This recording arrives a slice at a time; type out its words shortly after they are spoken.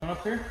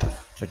up here?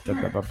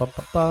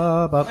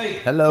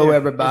 Hello,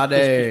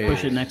 everybody.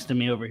 Push it next to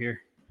me over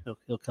here.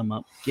 He'll come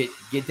up.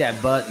 Get that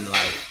button,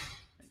 like,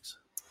 Thanks.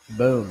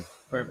 boom.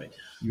 Perfect.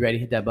 You ready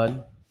to hit that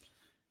button?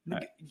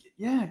 Right.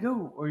 Yeah,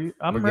 go. Or you,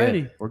 I'm We're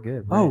ready. Good. We're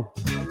good. Oh.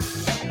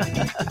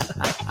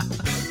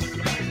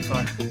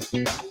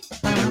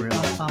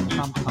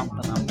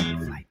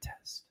 Flight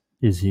test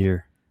Is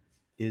here.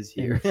 is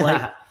here.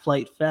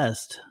 Flight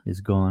Fest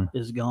Is gone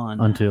is gone.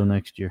 until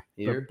next year.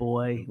 Here. But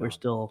boy, we're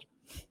still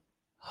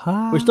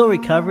We're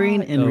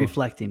recovering and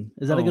reflecting.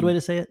 Is that a good Oh. way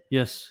to say it?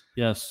 Yes.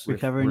 Yes.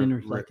 Recovering and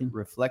reflecting.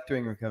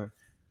 Reflecting, recover.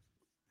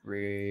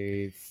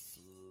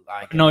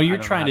 No, you're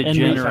trying to And,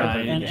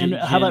 generate. and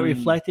how about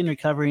reflecting,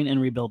 recovering,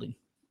 and rebuilding?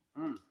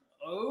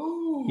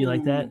 Oh, You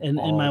like that? And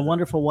my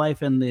wonderful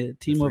wife and the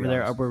team 3 over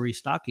there hours. were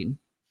restocking.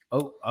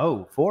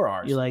 4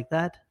 hours. You like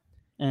that?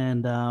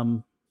 And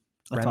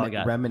that's all I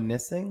got.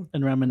 Reminiscing.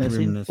 And reminiscing.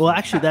 Reminiscing. Well,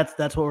 actually, that's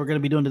what we're going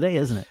to be doing today,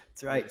 isn't it?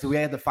 That's right. So we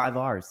had the 5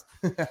 hours.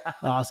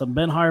 Awesome.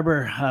 Ben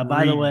Harbor,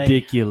 by the way,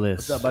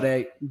 Ridiculous. What's up,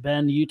 buddy?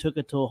 Ben, you took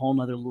it to a whole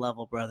nother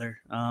level, brother.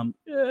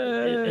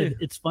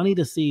 It's funny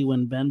to see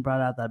when Ben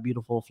brought out that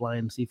beautiful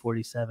flying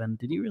C-47.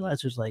 Did you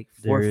realize there's like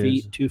 4 There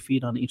feet, is. 2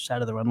 feet on each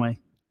side of the runway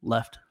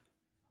left?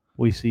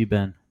 We see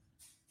Ben.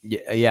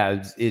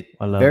 Yeah. It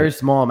I love very it.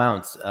 small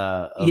amounts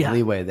of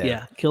leeway there.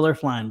 Yeah, killer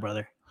flying,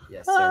 brother.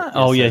 Yes, sir.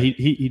 Oh Yes, yeah, sir.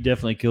 he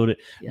definitely killed it.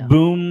 Yeah.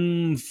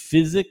 Boom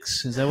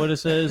physics, is that what it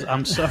says?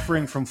 I'm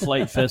suffering from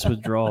Flight Fest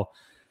withdrawal.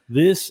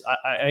 This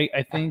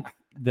I think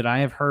that I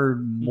have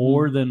heard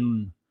more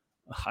than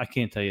I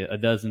can't tell you a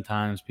dozen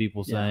times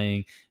people Yeah.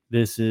 saying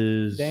this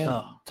is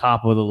Oh,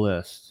 top of the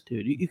list.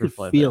 dude, you For could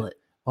Flight feel Fest. it.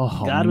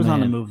 Oh, God was on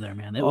the man. move there,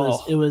 man. It Oh,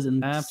 was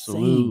insane.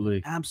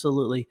 absolutely.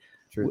 Absolutely.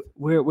 Truth.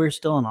 We're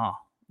still in awe.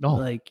 Oh,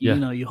 Like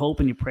yeah. you hope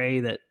and you pray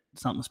that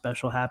something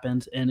special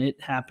happens, and it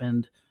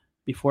happened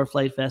before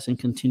Flight Fest and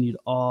continued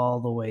all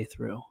the way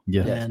through.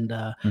 Yes. And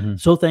Mhm.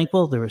 so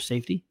thankful there was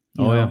safety.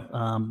 You Oh, know, yeah.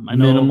 I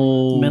know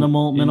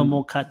Minimal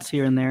minimal cuts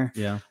here and there.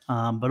 Yeah.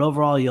 But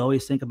overall, you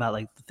always think about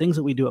like the things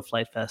that we do at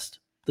Flight Fest,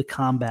 the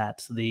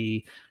combats,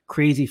 the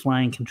crazy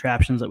flying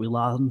contraptions that we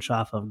launch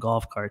off of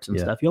golf carts and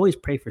Yeah. stuff. You always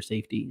pray for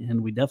safety,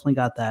 and we definitely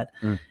got that.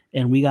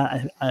 And we got,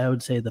 I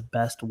would say, the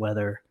best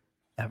weather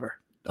ever.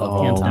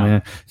 Oh Hands down.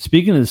 man!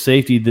 Speaking of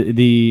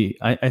safety,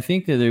 I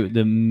think that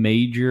the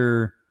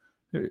major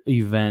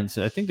events.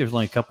 I think there's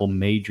only a couple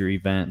major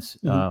events.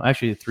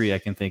 Actually, 3 I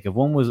can think of.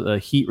 One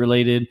was heat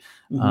related,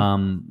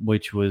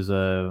 which was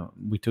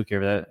we took care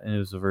of that and it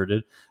was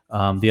averted.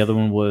 The other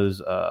one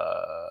was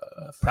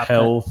Prop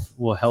health.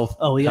 Well, health.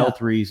 Oh, yeah. Health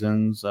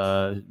reasons.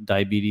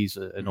 Diabetes.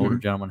 An older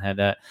gentleman had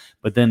that.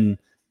 But then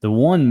the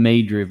one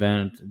major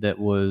event that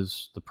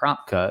was the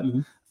prop cut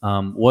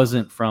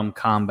wasn't from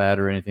combat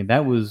or anything.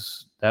 That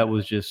was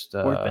just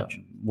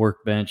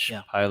workbench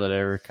Yeah. pilot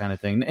error kind of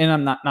thing. And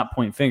I'm not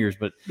pointing fingers,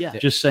 but Yeah.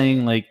 just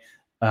saying, like,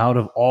 out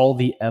of all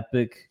the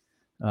epic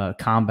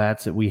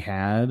combats that we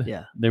had,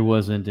 Yeah. there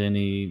wasn't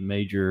any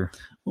major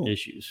Well,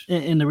 issues.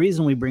 And the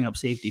reason we bring up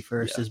safety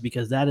first is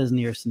because that is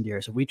nearest and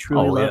dearest. If we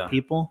truly Oh, love yeah.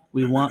 people,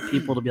 we want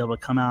people to be able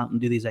to come out and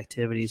do these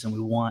activities, and we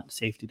want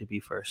safety to be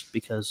first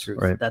because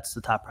Right. that's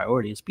the top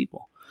priority is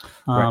people.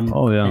 Right.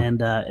 Oh, yeah. And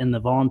the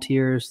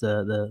volunteers,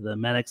 the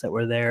medics that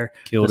were there,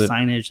 Killed the it.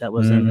 signage that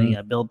was in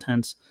the build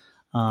tents.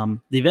 The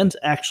event's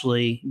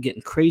actually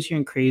getting crazier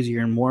and crazier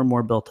and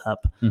more built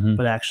up. Mhm.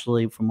 But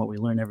actually, from what we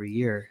learn every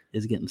year,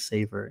 is getting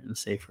safer and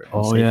safer and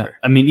Oh safer. yeah,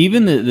 I mean,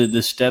 even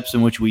the steps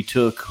in which we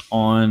took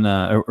on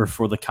or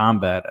for the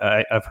combat,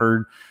 I've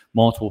heard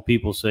multiple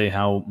people say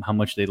how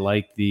much they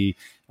like the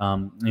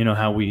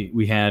how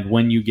we had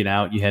when you get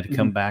out, you had to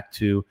come back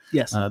to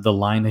Yes. the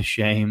line of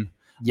shame.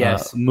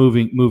 Yes.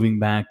 Moving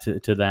back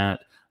to that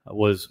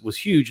was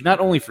huge, not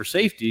only for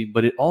safety,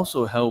 but it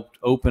also helped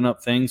open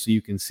up things so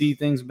you can see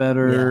things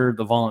better.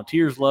 The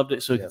volunteers loved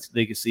it, so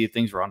they could see if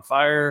things were on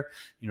fire.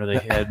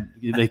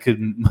 They could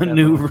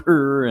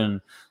maneuver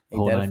and the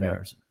whole 9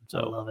 yards. I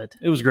So love it.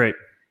 it was great.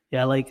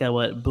 Yeah, I like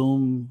what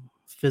Boom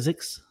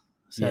Physics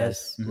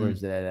says. Yes.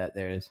 Where's that at?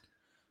 There it is.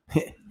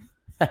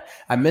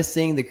 I miss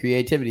seeing the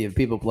creativity of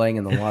people playing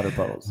in the water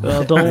puddles.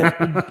 Well,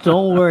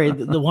 don't worry.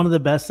 One of the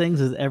best things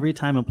is every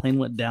time a plane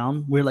went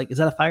down, we're like, "Is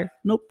that a fire?"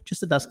 Nope,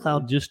 just a dust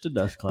cloud. Just a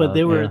dust cloud. But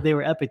they were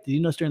yeah. epic. Did you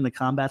notice during the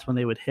combats when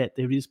they would hit,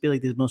 they would just be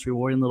like these most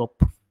rewarding little,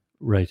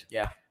 right.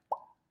 Yeah.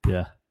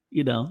 Yeah.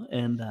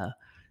 and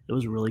it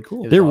was really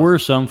cool. There were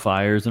some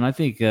fires, and I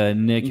think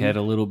Nick had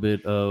a little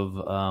bit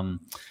of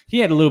he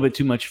had a little bit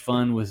too much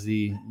fun with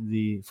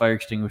the fire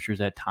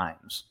extinguishers at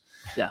times.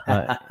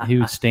 Yeah. He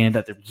would stand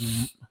up there,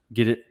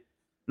 get it,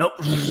 nope,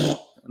 a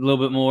little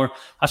bit more.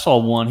 I saw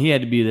one. He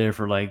had to be there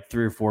for like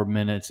 3 or 4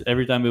 minutes.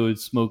 Every time it would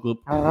smoke, he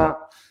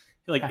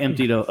like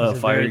emptied a He's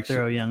fire. very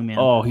thorough young man.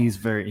 Oh, he's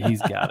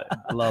got it.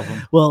 I love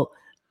him. Well,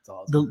 It's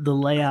awesome. the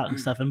layout and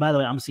stuff. And by the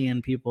way, I'm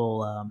seeing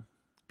people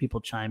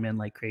chime in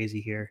like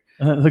crazy here.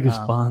 Look at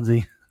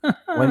Sponzy.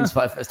 When's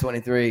Flight Fest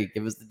 23?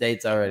 Give us the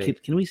dates already.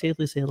 Can we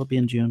safely say it'll be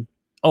in June?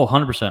 Oh,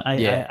 100%.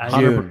 Yeah, I-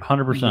 100%.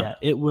 100%. Yeah,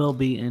 it will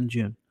be in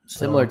June.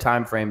 Similar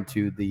time frame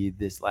to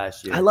this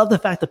last year. I love the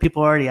fact that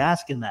people are already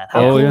asking that.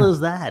 How Oh, cool yeah. is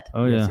that?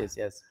 Oh yeah.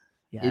 Yes.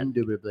 Yeah.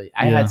 Indubitably.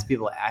 I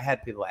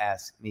had people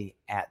ask me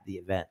at the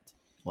event.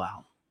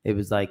 Wow. It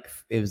was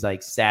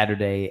like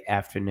Saturday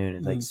afternoon.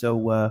 It's like,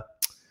 so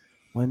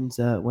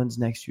when's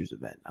next year's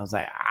event? I was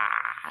like,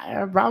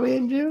 probably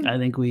in June. I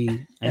think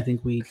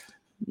we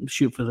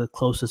shoot for the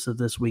closest of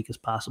this week as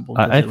possible.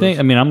 I think.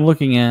 I mean, I'm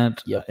looking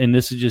at, Yep. and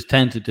this is just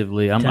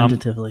tentatively.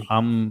 Tentatively.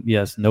 I'm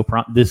yes. No.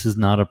 This is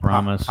not a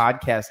promise.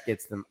 Podcast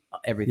gets them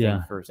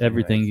everything first.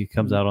 Everything anyways.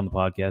 comes out on the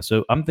podcast.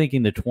 So I'm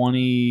thinking the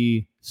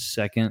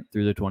 22nd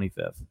through the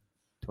 25th.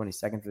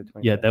 22nd through the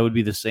 25th. Yeah, that would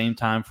be the same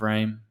time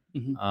frame.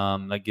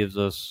 Mhm. That gives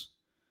us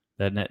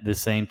the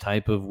same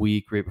type of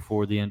week right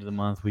before the end of the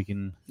month. We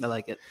can. I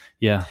like it.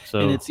 Yeah. So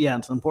And it's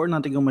important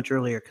not to go much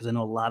earlier because I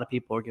know a lot of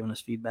people are giving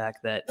us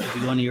feedback that if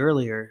you go any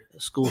earlier,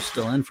 school's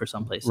still in for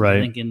some places. Right.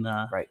 I think in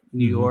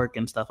New York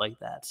and stuff like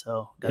that.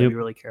 So got to be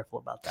really careful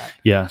about that.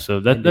 Yeah,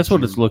 so that's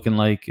what it's looking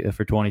like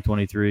for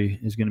 2023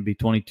 is going to be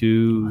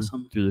 22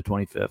 Awesome. through the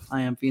 25th.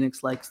 I Am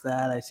Phoenix likes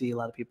that. I see a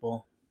lot of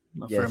people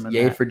Yes. affirming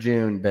Yay that. for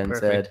June, Ben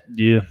Perfect. said.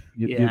 Yeah.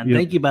 And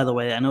thank you, by the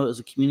way. I know it was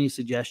a community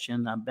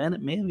suggestion. Ben,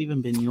 it may have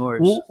even been yours.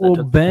 Well, that took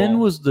the Ben poll.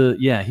 was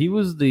he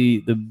was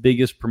the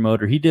biggest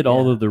promoter. He did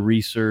all of the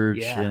research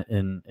Yeah.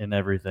 and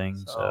everything.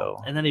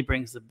 So and then he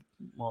brings the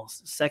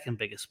second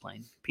biggest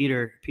plane.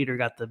 Peter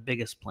got the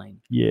biggest plane.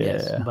 yeah.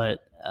 Yes. But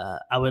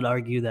I would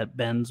argue that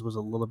Ben's was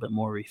a little bit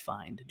more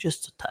refined,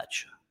 just a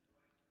touch,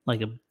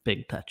 like a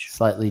big touch.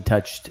 Slightly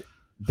touched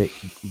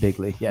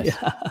bigly. Yes.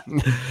 Yeah.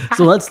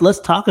 So let's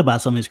talk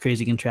about some of these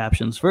crazy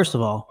contraptions. First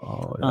of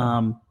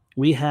all,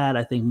 we had,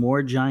 I think,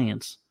 more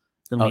giants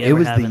than we it ever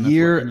was have the in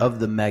year Flurkin. of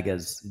the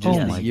megas. Just Oh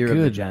the my year of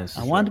the goodness. giants.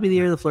 I wanted to be the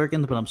year of the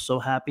Flurkins, but I'm so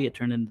happy it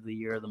turned into the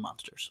year of the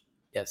monsters.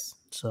 Yes.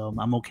 So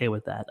I'm okay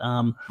with that.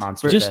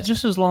 Monster Just Fest.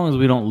 just as long as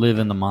we don't live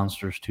in the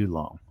monsters too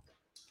long.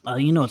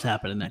 You know what's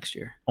happening next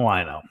year. Oh,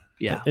 I know.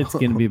 Yeah. It's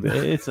gonna be.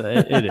 It is.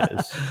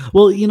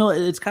 Well,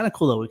 it's kind of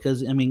cool though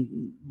because I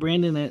mean,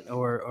 branding it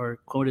or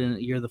quoting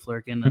it, "Year of the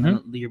Flurkin," and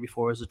then the year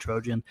before was the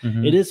Trojan.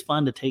 Mhm. It is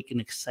fun to take an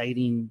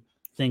exciting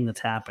thing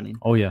that's happening.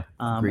 Oh yeah.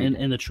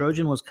 And the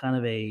Trojan was kind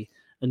of a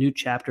new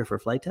chapter for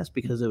Flight Test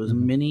because it was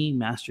mini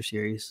Master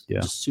Series,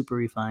 just super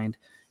refined.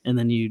 And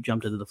then you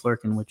jumped into the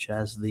Flurkin, which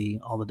has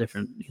all the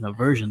different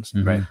versions.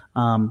 Right.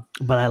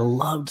 But I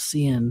loved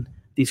seeing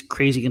these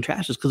crazy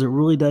contraptions because it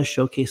really does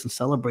showcase and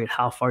celebrate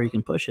how far you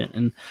can push it.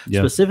 And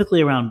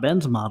specifically around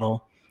Ben's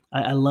model,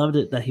 I loved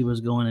it that he was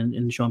going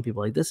and showing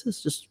people like, this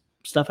is just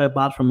stuff I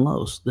bought from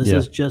Lowe's. This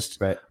is just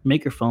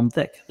maker foam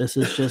thick. This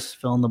is just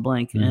fill in the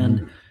blank.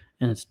 And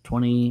it's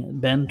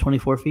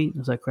 24 feet.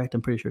 Is that correct?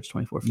 I'm pretty sure it's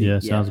 24 feet. Yeah,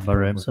 sounds about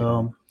right.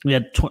 So we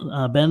had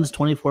Ben's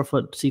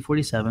 24-foot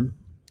C-47.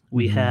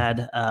 We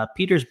had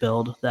Peter's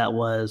build that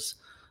was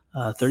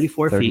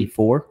 34 feet.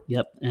 34.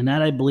 Yep. And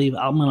that, I believe,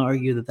 I'm going to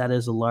argue that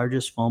is the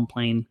largest foam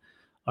plane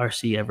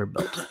RC ever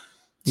built.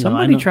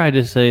 Somebody tried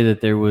to say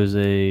that there was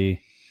a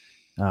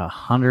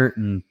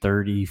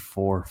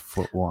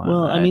 134-foot one.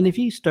 Well, I mean, if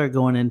you start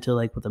going into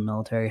like what the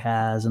military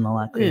has and all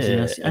that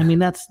craziness, I mean,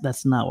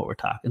 that's not what we're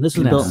talking. This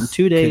was built in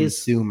 2 days.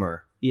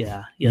 Consumer.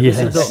 Yeah.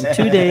 This was built in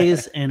 2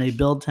 days in a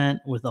build tent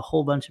with a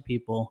whole bunch of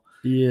people.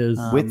 Yes.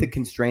 With the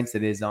constraints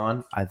it is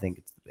on, I think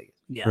it's the biggest.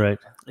 Yeah. Right.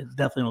 It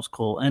definitely was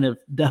cool. And it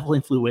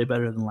definitely flew way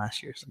better than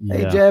last year's.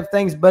 Hey, Jeff.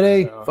 Thanks,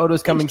 buddy. So,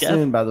 Photos coming Jeff.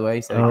 soon, by the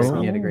way. So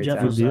he had a great Jeff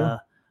time.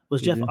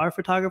 was Jeff our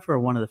photographer or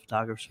one of the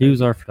photographers? He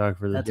was our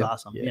photographer. That's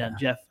awesome. Yeah,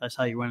 Jeff, I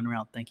saw you running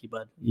around. Thank you,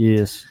 bud.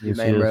 Yes. You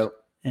main rope.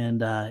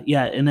 And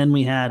and then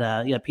we had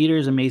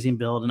Peter's amazing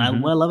build.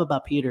 And what I love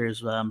about Peter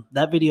is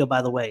that video,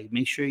 by the way,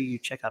 make sure you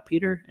check out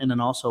Peter. And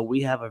then also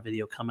we have a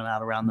video coming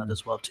out around that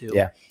as well too.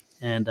 Yeah.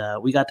 And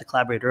we got to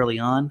collaborate early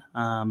on.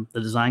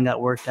 The design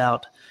got worked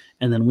out.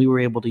 And then we were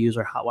able to use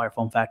our Hot Wire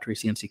Foam Factory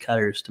CNC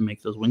cutters to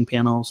make those wing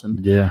panels.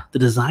 And the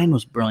design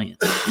was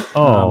brilliant.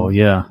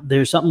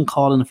 There's something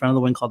called in the front of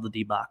the wing called the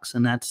D-box.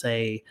 And that's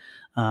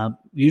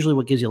usually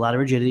what gives you a lot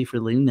of rigidity for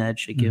the leading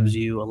edge. It gives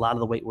you a lot of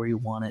the weight where you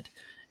want it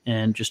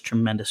and just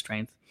tremendous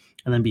strength.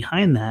 And then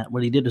behind that,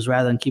 what he did is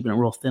rather than keeping it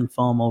real thin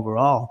foam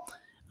overall,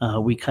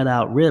 we cut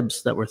out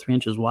ribs that were 3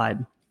 inches wide.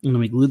 And then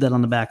we glued that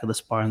on the back of the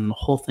spar. And the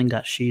whole thing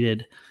got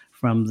sheeted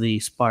from the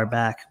spar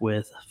back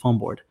with foam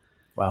board.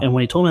 Wow. And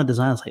when he told me that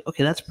design, I was like,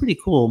 okay, that's pretty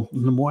cool.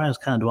 And the more I was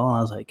kind of dwelling,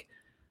 I was like,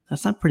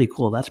 that's not pretty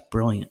cool. That's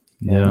brilliant.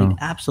 Yeah. Like,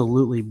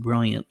 absolutely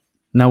brilliant.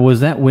 Now, was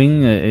that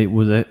wing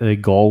a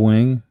gull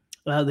wing?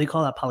 They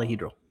call that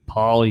polyhedral.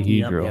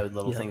 Polyhedral. Yeah, with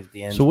little things at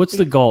the end. So what's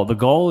the gull? The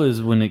gull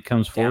is when it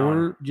comes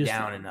forward?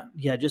 Down and up.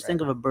 Yeah, just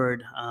think of a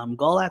bird.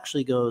 Gull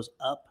actually goes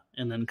up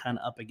and then kind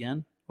of up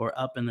again, or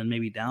up and then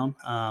maybe down.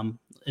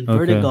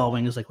 Inverted gull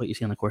wing is like what you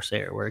see on the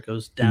Corsair, where it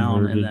goes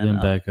down and then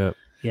back up.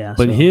 Yeah,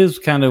 but his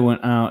kind of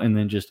went out and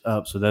then just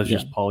up, so that's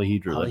just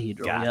polyhedral.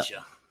 Polyhedral. Gotcha.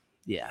 Yep.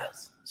 Yeah.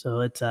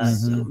 So it's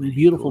a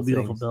beautiful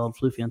build,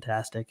 flew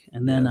fantastic.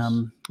 And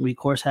then we of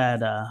course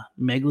had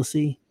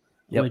Meglacy,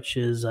 which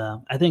is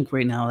I think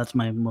right now that's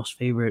my most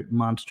favorite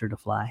monster to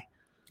fly.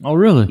 Oh,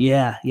 really?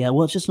 Yeah.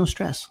 Well, it's just no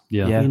stress.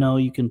 Yeah. You know,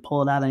 you can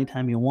pull it out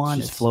anytime you want.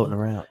 It's just floating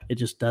around. It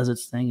just does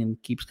its thing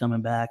and keeps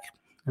coming back.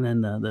 And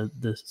then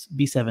the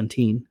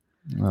B-17.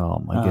 Oh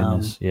my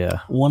goodness!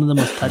 Yeah, one of the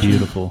most touching,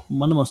 beautiful.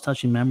 One of the most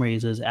touching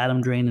memories is Adam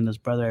Drain and his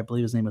brother, I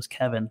believe his name was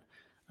Kevin,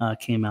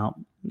 came out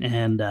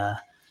and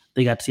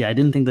they got to see. I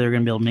didn't think they were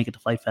going to be able to make it to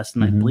Flight Fest,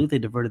 and I believe they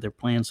diverted their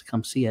plans to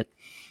come see it.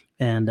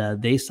 And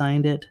they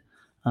signed it.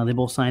 They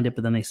both signed it,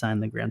 but then they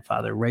signed the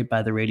grandfather right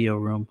by the radio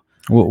room.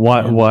 Well,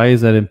 why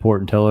is that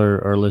important? Tell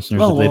our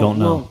listeners if they don't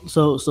know.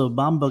 So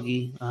Bomb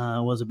Boogie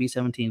was a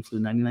B-17, flew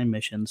 99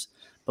 missions.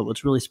 But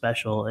what's really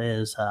special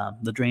is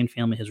the Drain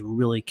family has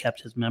really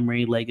kept his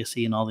memory,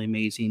 legacy, and all the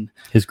amazing.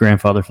 His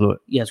grandfather flew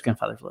it. Yeah, his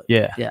grandfather flew it.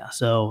 Yeah.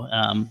 So,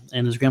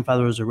 and his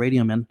grandfather was a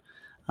radioman,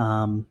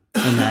 so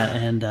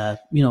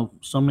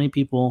many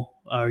people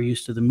are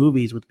used to the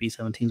movies with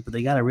B-17s, but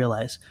they got to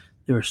realize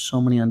there are so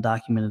many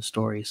undocumented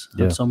stories,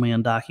 and so many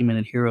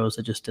undocumented heroes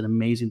that just did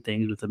amazing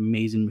things with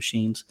amazing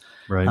machines.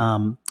 Right.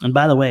 And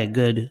by the way, a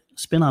good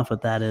spinoff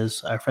with that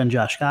is our friend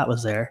Josh Scott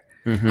was there.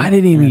 I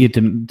didn't even get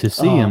to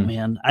see him.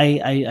 Man,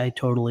 I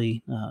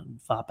totally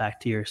fought back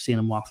to seeing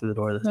him walk through the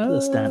door of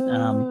the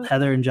tent.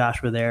 Heather and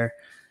Josh were there,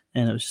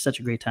 and it was such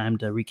a great time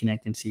to reconnect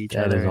and see each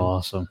other. That is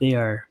awesome.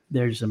 They're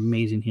just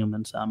amazing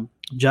humans.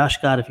 Josh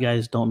Scott, if you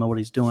guys don't know what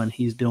he's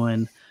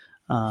doing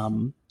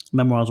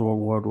Memoirs of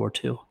World War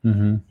II.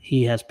 Mm-hmm.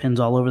 He has pins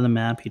all over the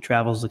map. He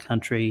travels the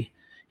country.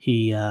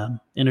 He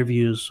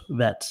interviews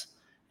vets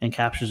and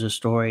captures his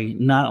story,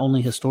 not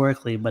only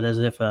historically, but as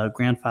if a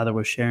grandfather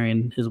was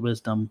sharing his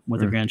wisdom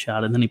with a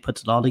grandchild. And then he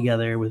puts it all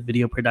together with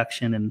video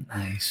production. And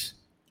nice.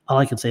 All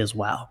I can say is,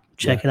 wow.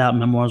 Check it out,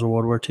 Memoirs of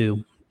World War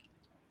II,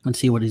 and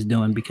see what he's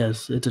doing,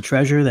 because it's a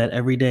treasure that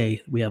every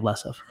day we have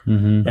less of.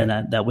 Mm-hmm.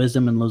 And that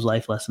wisdom and those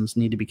life lessons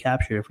need to be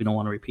captured if we don't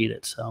want to repeat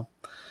it. So,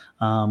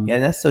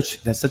 that's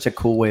such a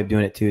cool way of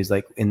doing it too, is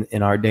like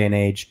in our day and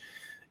age,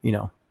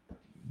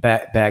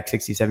 back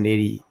 60, 70,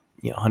 80,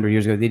 100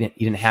 years ago, you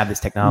didn't have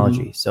this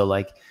technology. Mm-hmm. So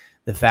like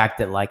the fact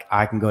that like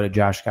I can go to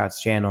Josh Scott's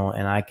channel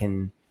and I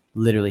can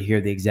literally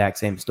hear the exact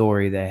same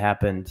story that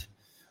happened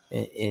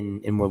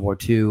in World War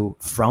II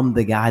from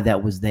the guy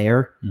that was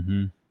there.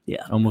 Mm-hmm.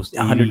 Yeah. Almost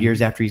 100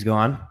 years after he's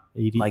gone.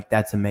 80. Like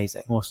that's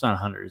amazing. Well, it's not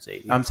 100, it's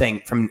 80. I'm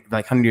saying from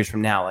like 100 years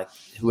from now, like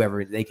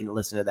whoever, they can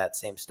listen to that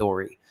same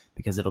story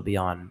because it'll be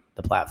on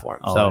the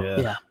platform.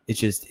 It's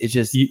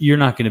just you're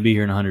not going to be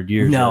here in 100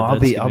 years. No, I'll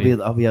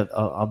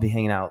be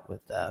hanging out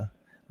with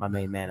my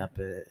main man up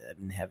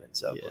in heaven.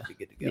 So we'll be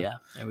good to go. Yeah,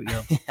 there we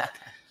go.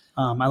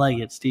 I like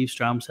it. Steve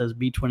Strom says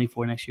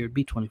B-24 next year.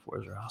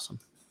 B-24s are awesome.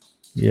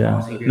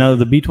 Yeah. No,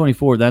 the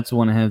B-24, that's the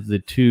one that has the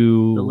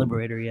two. The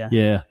Liberator, yeah.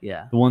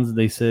 Yeah. The ones that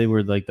they say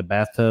were like the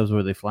bathtubs,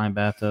 where they fly in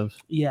bathtubs.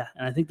 Yeah,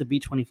 and I think the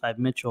B-25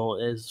 Mitchell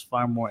is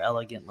far more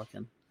elegant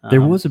looking.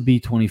 There was a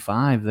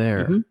B-25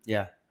 there. Mm-hmm.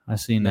 Yeah. I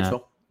seen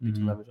Mitchell. that.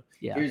 Mm-hmm.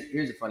 Yeah.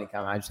 Here's a funny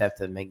comment. I just have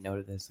to make note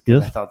of this.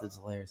 Yes. I thought this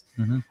was hilarious.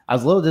 Mm-hmm. I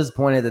was a little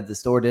disappointed that the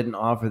store didn't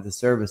offer the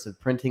service of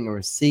printing a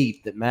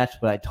receipt that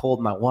matched what I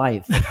told my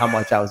wife of how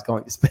much I was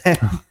going to spend.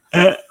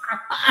 That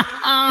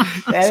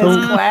is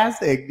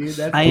classic, dude.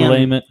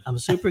 I'm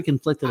super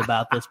conflicted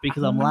about this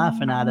because I'm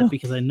laughing at it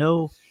because I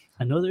know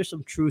there's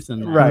some truth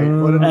in that. Right.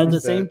 At the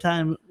same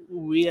time,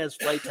 we as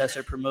flight tests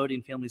are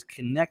promoting families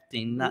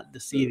connecting, not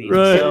deceiving.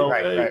 Right. So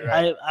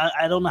Right.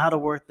 I don't know how to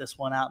work this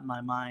one out in my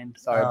mind.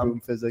 Sorry, boom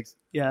physics.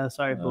 Yeah,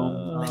 sorry,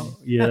 boom.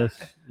 Yes.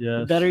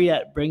 Better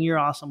yet, bring your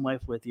awesome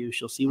wife with you.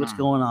 She'll see what's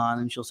going on,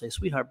 and she'll say,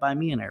 "Sweetheart, buy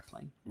me an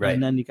airplane." Right.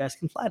 And then you guys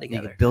can fly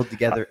together. You can build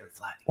together and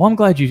fly. Well, I'm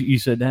glad you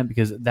said that,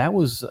 because that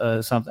was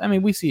something. I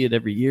mean, we see it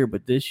every year,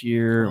 but this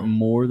year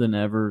more than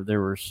ever,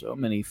 there were so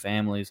many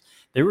families.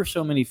 There were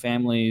so many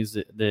families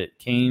that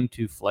came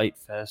to Flight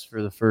Fest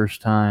for the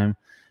first time.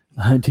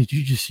 Did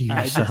you just see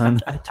your son?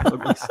 I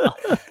totally saw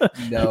it.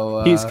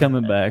 No, he's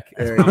coming back.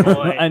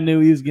 I knew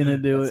he was gonna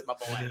do it. My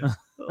boy.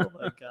 Oh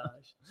my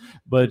gosh!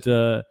 But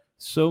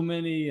so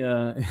many.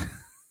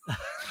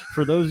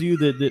 For those of you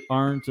that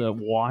aren't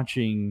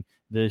watching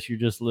this, you're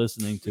just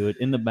listening to it.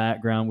 In the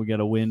background, we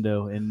got a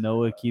window, and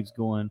Noah keeps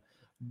going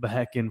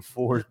back and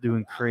forth,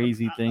 doing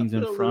crazy things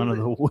in front of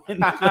the window.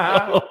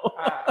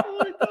 Oh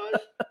my gosh!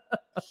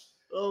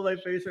 Oh, my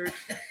face hurts.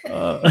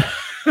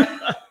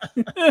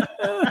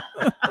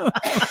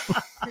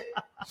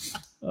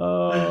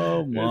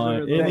 Oh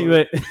my!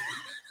 Anyway.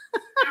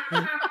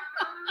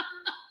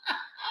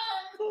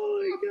 Oh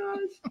my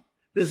gosh!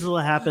 This is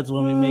what happens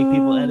when we make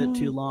people edit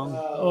too long.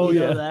 You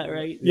know that,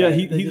 right? Yeah,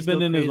 he's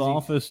been in his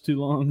office too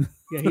long.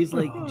 Yeah, he's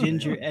like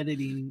Ginger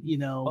editing.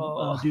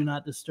 Do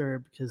not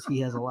disturb, because he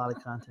has a lot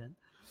of content.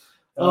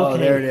 Oh,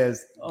 there it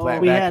is.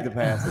 Back to the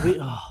past.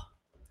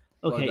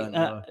 Okay, well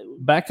done,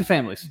 back to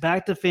families.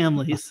 Back to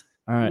families.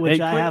 All right. Which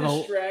Hey, I have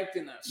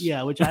distracting us.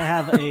 Yeah, which I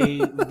have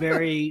a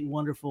very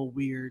wonderful,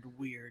 weird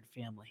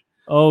family.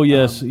 Oh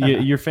yes,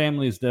 your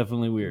family is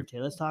definitely weird.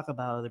 Okay, let's talk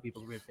about other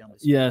people's weird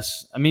families.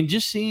 Yes, I mean,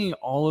 just seeing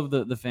all of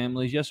the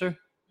families. Yes, sir.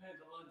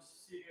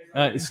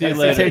 See you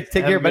later.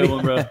 Take care, buddy.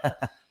 One,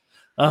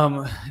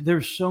 bro.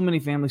 There's so many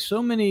families,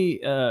 so many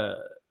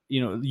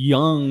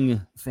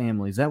young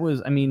families. That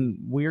was, I mean,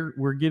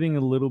 we're getting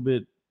a little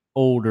bit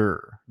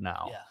older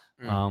now. Yeah.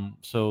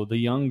 So the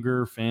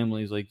younger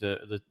families, like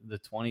the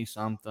 20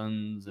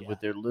 somethings with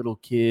their little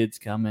kids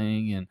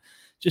coming and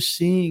just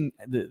seeing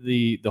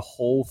the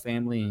whole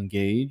family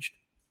engaged.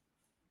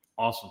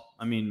 Awesome.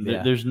 I mean,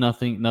 there's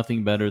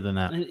nothing better than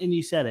that. And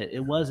you said it.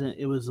 It was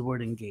the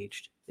word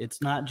engaged.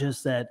 It's not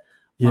just that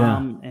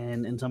mom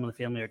and some of the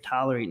family are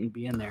tolerating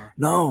being there.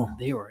 No,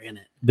 they were in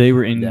it. They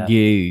were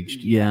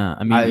engaged. Yeah.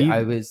 I mean,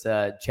 I was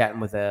chatting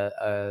with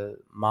a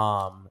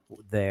mom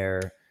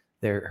there.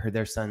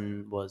 Their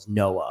son was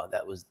Noah.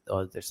 That was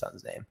their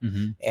son's name.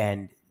 Mm-hmm.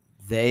 And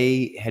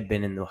they had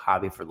been in the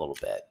hobby for a little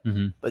bit.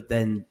 Mm-hmm. But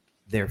then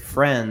their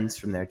friends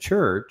from their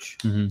church,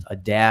 a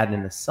dad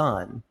and a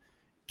son,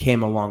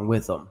 came along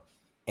with them.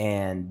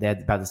 And they're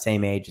about the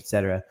same age,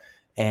 etc.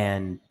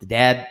 And the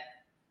dad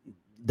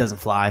doesn't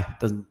fly,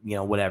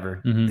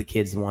 whatever. Mm-hmm. The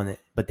kid's the one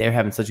but they're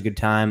having such a good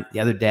time. The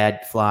other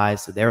dad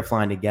flies, so they're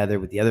flying together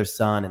with the other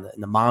son, and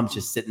the mom's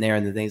just sitting there,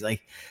 and the thing's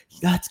like,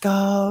 let's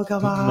go,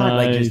 come on.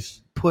 Nice. Like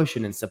just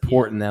pushing and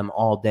supporting them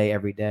all day,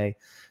 every day.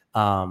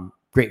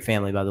 Great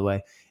family, by the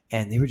way.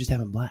 And they were just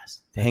having a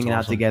blast. Hanging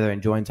out together,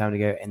 enjoying time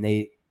together, and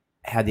they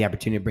had the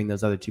opportunity to bring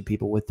those other two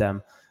people with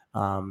them.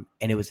 And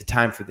it was a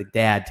time for the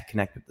dad to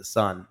connect with the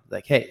son.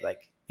 Like, hey,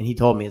 and he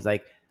told me, it's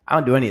like, I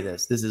don't do any of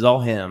this. This is all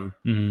him.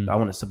 Mm-hmm. I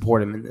want to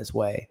support him in this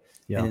way.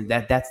 Yeah. And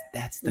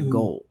that's the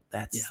goal.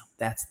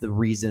 That's the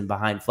reason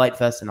behind Flight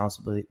Fest, and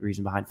also the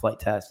reason behind Flight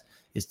Test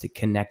is to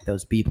connect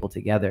those people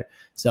together.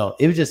 So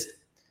it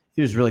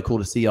was really cool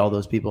to see all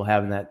those people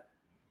having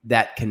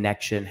that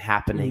connection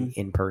happening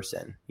in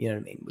person. You know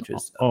what I mean? Which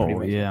was pretty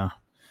amazing. Yeah.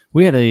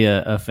 We had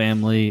a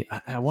family.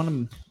 I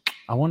want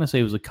to say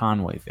it was a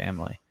Conway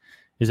family.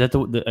 Is that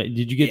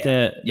did you get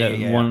that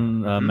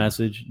one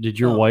message? Did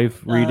your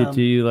wife read it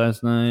to you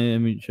last night? I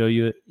mean, show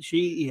you it?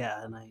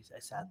 And I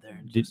sat there.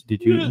 And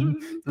did you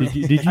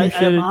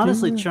I'm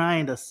honestly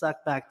trying to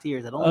suck back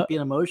tears. I don't like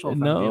being emotional.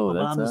 No,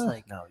 but I'm just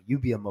like, no, you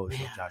be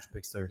emotional, Josh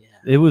Bixler.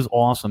 Yeah. It was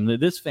awesome.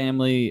 This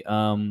family,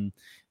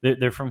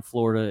 they're from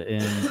Florida,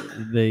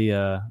 and they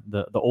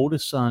the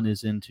oldest son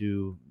is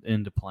into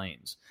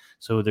planes.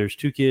 So there's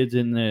two kids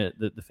in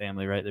the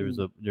family, right? There's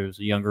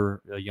a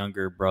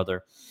younger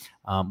brother,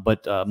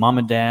 but mom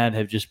and dad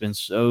have just been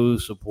so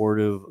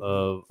supportive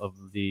of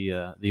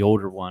the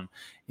older one,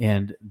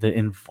 and the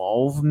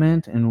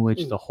involvement in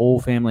which the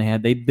whole family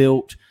had. They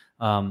built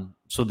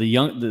so the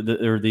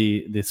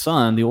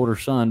older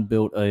son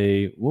built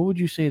what would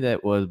you say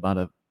that was, about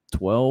a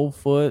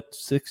 12-foot,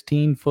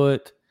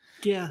 16-foot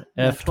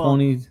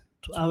F-20?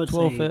 I would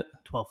 12 say foot.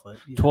 12 foot.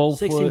 Yeah. 12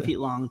 16 foot. feet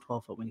long,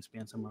 12 foot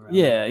wingspan, somewhere around.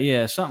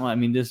 Yeah, something. I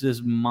mean,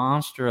 this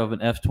monster of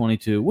an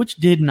F-22, which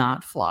did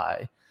not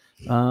fly.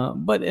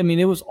 But I mean,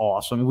 it was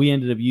awesome. We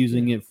ended up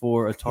using it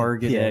for a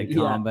target at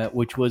combat,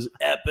 which was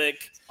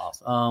epic.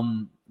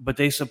 Awesome. But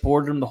they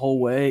supported them the whole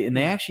way, and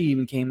they actually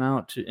even came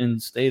out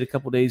and stayed a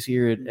couple days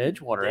here at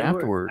Edgewater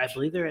afterwards. I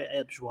believe they're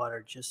at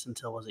Edgewater just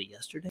until, was it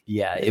yesterday?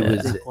 Yeah, it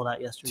was they pulled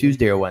out yesterday.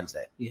 Tuesday or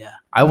Wednesday. Yeah,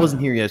 I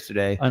wasn't here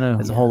yesterday. I know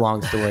it's a whole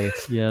long story.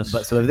 Yes,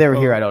 but so if they were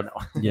here, I don't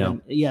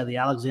know. Yeah, the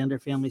Alexander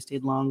family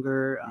stayed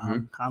longer.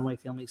 Conway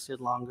family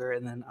stayed longer,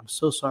 and then I'm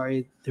so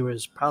sorry. There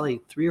was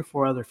probably 3 or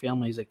 4 other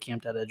families that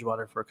camped at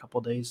Edgewater for a couple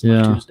of days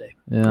on Tuesday.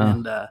 Yeah,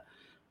 and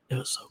it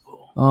was so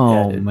cool.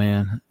 Oh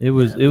man, it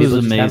was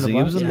amazing.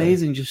 It was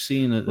amazing just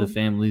seeing the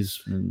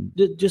families.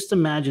 Just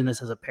imagine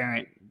this as a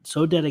parent,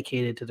 so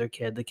dedicated to their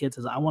kid. The kid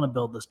says, "I want to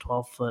build this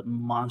 12-foot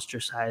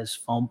monster-sized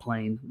foam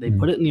plane." They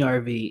put it in the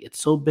RV.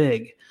 It's so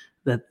big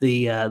that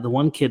the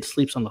one kid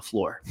sleeps on the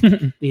floor.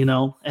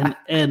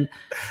 And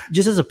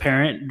just as a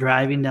parent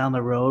driving down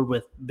the road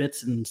with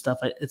bits and stuff,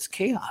 it's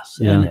chaos.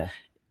 Yeah. And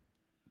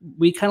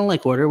we kind of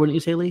like order, wouldn't you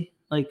say, Lee?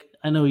 Like,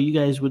 I know you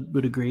guys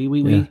would agree.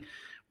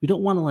 We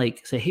don't want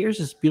to say, here's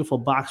this beautiful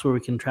box where we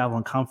can travel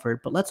in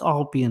comfort, but let's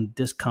all be in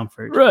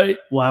discomfort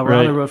while we're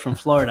on the road from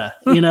Florida,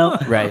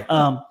 Right.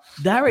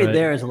 That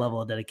there is a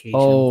level of dedication.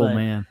 Oh,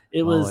 man.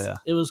 It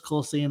was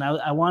cool seeing.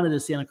 I wanted to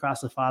stand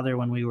across the father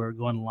when we were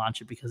going to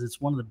launch it, because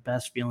it's one of the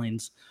best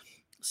feelings,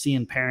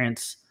 seeing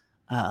parents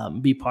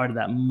be part of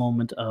that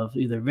moment of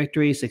either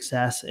victory,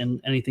 success, and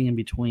anything in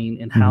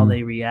between, and how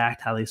they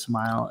react, how they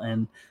smile.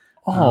 And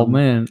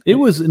man, it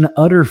was an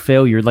utter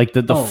failure. Like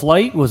the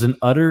flight was an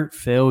utter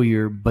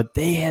failure, but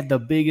they had the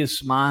biggest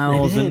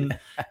smiles and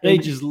they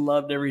just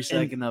loved every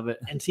second of it.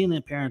 And seeing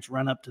the parents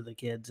run up to the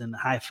kids and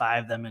high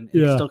five them and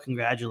still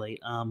congratulate,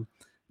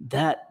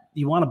 that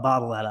you want to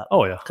bottle that up.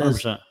 Oh yeah,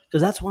 100%.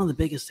 Because that's one of the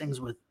biggest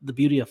things with the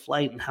beauty of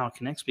flight and how it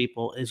connects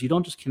people is you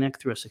don't just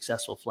connect through a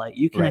successful flight.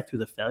 You connect through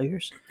the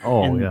failures.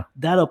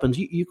 That opens.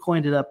 You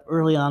coined it up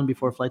early on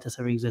before Flight Test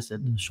ever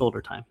existed. Shoulder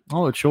time.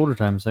 Oh, it's shoulder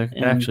time. It's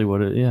actually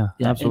what it. Yeah,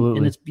 absolutely.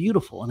 And it's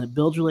beautiful, and it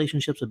builds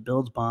relationships. It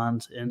builds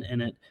bonds, and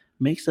it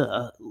makes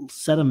a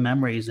set of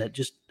memories that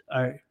just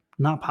are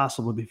not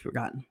possible to be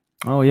forgotten.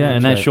 Oh yeah,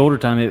 and that shoulder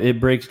time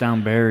it breaks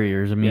down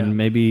barriers. I mean,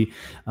 maybe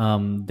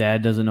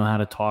dad doesn't know how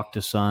to talk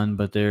to son,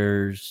 but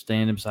they're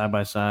standing side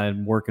by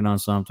side working on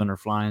something or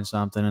flying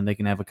something, and they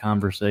can have a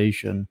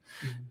conversation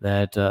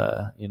that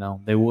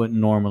they wouldn't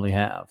normally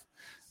have.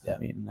 Yeah. I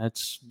mean,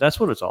 that's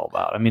what it's all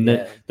about. I mean,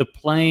 the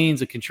planes,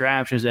 the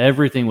contraptions,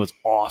 everything was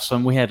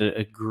awesome. We had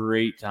a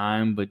great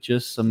time, but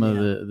just some of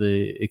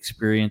the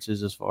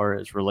experiences as far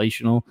as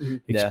relational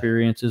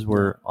experiences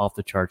were off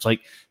the charts.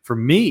 Like for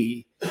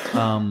me,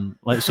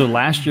 so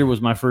last year was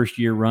my first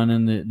year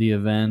running the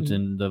event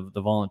and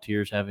the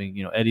volunteers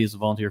having, Eddie is the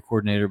volunteer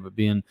coordinator, but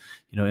being,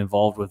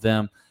 involved with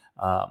them.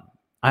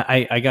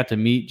 I got to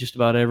meet just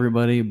about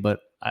everybody, but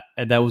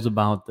that was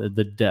about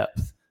the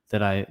depth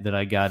that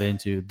I got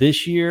into.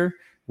 This year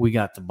we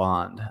got to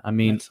bond. I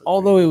mean,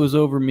 although it was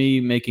over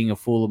me making a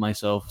fool of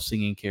myself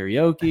singing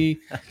karaoke,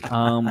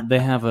 they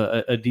have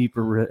a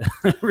deeper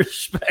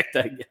respect,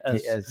 I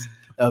guess, yes,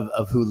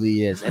 of who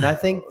Lee is. And I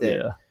think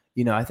that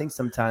I think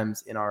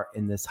sometimes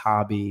in this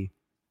hobby,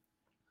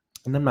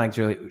 and I'm not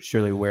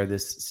surely where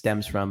this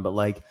stems from, but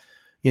like,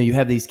 you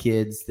have these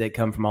kids that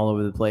come from all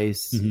over the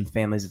place,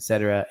 families,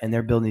 etc., and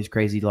they're building these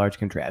crazy large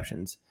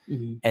contraptions,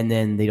 and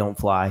then they don't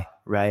fly,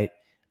 right?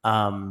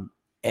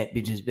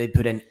 They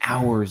put in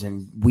hours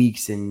and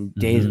weeks and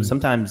days, and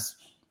sometimes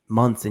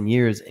months and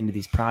years into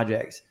these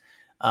projects.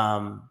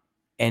 And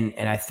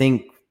I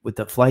think with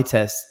the flight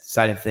test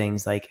side of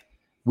things, like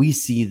we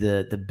see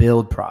the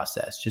build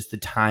process, just the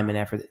time and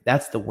effort.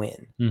 That's the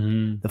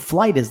win. The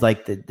flight is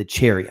like the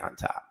cherry on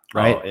top,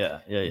 right? Oh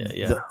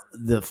yeah.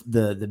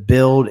 The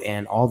build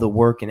and all the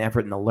work and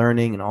effort and the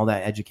learning and all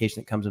that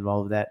education that comes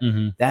involved with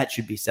that, that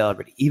should be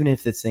celebrated, even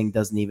if this thing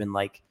doesn't even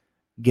like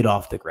get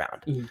off the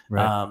ground.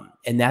 Right.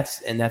 And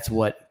that's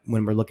what,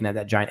 when we're looking at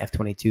that giant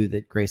F-22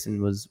 that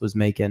Grayson was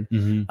making,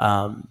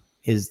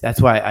 is that's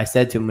why I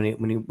said to him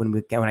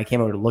when I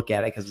came over to look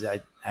at it, because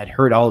I'd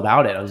heard all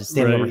about it. I was just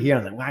standing over here. I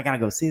was like, well, I gotta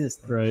go see this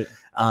thing. Right.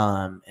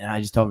 And I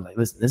just told him, like,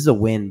 listen, this is a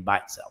win by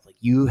itself. Like,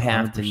 you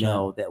have 100%. To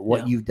know that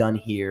what you've done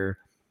here,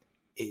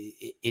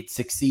 it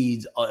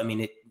succeeds. I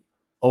mean, it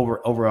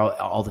overall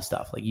all the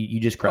stuff. Like you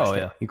just crushed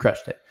it. You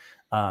crushed it.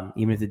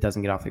 Even if it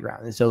doesn't get off the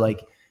ground. And so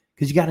like,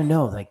 because you got to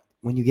know, like,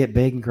 when you get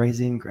big and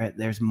crazy and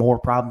there's more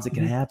problems that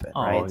can happen,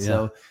 right? Yeah.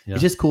 So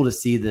it's just cool to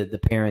see the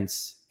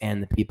parents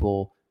and the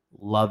people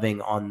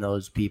loving on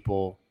those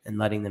people and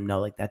letting them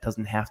know, like, that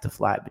doesn't have to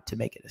fly, but to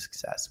make it a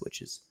success,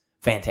 which is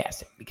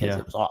fantastic because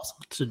it was awesome.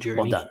 It's a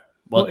journey. Well done.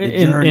 Well,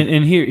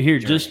 and here,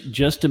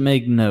 just to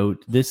make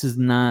note, this is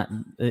not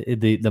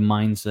the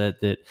mindset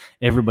that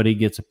everybody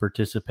gets a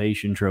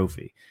participation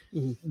trophy.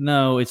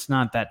 No, it's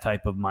not that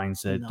type of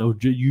mindset. No. Oh,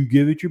 you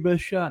give it your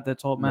best shot.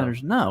 That's all that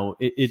matters. No,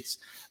 it's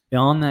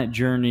on that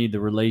journey,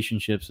 the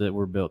relationships that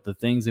were built, the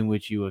things in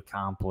which you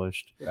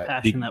accomplished, the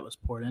passion that was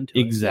poured into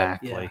it.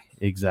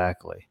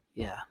 Exactly.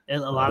 Yeah.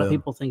 And a lot of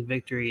people think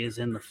victory is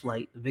in the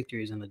flight. The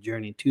victory is in the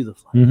journey to the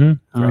flight.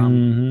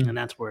 And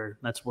that's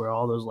where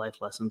all those life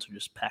lessons are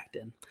just packed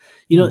in.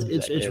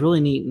 It's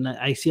really neat. And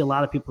I see a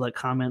lot of people that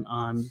comment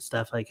on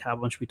stuff like how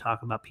much we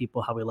talk about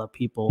people, how we love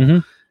people.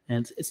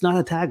 And it's not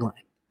a tagline.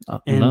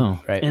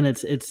 And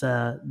it's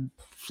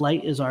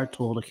flight is our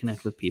tool to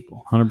connect with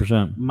people.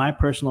 100%. My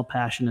personal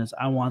passion is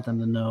I want them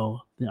to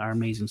know our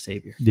amazing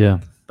Savior. Yeah.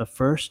 But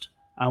first,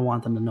 I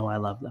want them to know I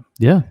love them.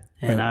 Yeah.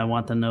 And I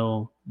want to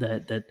know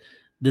that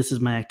this is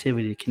my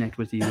activity to connect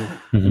with you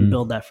and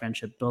build that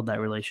friendship, build that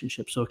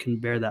relationship so it can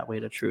bear that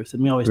weight of truth.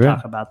 And we always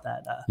talk about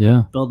that.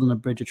 Building a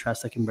bridge of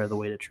trust that can bear the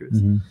weight of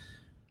truth.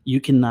 You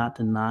cannot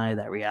deny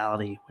that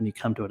reality when you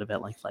come to an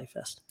event like Flight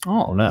Fest.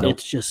 Oh, no.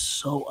 It's just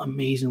so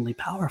amazingly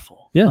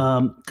powerful.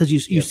 Yeah. Because you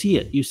see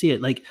it. You see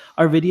it. Like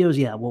our videos,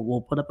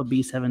 we'll put up a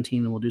B-17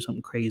 and we'll do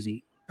something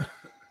crazy.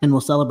 And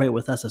we'll celebrate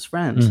with us as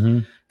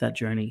friends that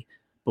journey.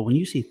 But when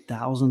you see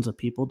thousands of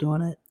people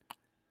doing it,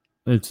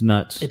 it's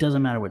nuts. It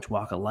doesn't matter which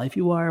walk of life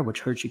you are, which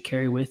hurts you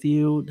carry with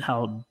you,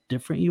 how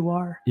different you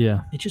are.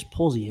 Yeah. It just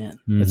pulls you in.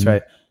 That's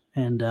right.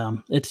 And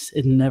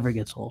it never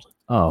gets old.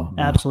 Oh,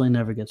 no. Absolutely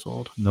never gets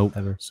old. Nope.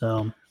 Ever.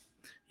 So,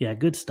 yeah,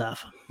 good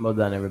stuff. Well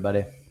done,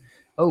 everybody.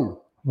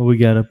 Oh, what we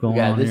got up going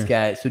on? We got this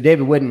guy. So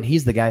David Whitten,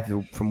 he's the guy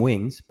from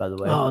Wings, by the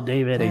way. Oh,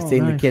 David. They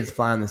seen the kids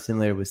flying the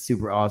simulator was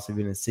super awesome.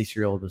 Even a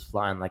 6-year-old was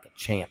flying like a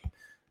champ.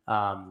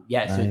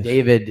 Nice. So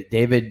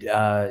David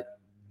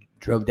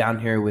drove down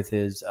here with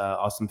his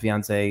awesome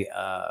fiance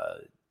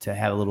to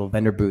have a little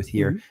vendor booth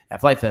here at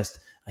Flight Fest.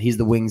 He's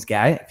the Wings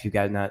guy, if you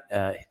guys not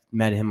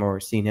met him or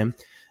seen him.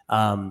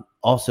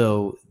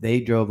 Also, they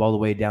drove all the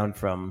way down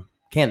from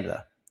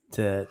Canada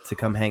to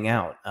come hang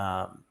out.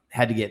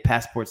 Had to get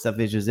passport stuff.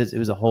 It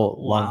was a whole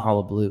long haul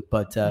of blue.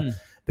 But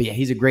yeah,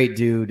 he's a great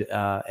dude,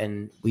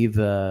 and we've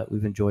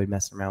enjoyed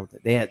messing around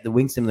with it. The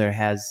Wing Simulator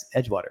has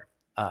Edgewater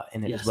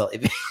in it as well.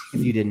 If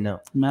you didn't know.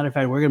 Matter of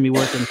fact, we're going to be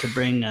working to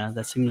bring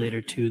that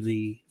simulator to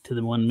the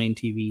one main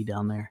TV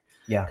down there.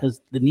 Yeah.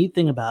 Because the neat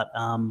thing about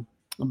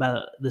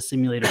the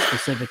simulator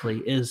specifically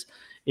is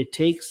it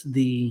takes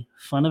the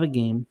fun of a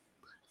game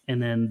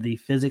and then the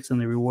physics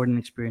and the rewarding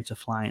experience of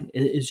flying.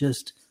 It is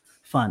just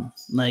fun.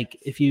 Like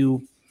if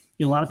you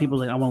a lot of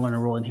people are like, I want to learn a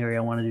rolling Harry.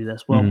 I want to do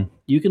this. Well,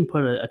 you can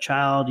put a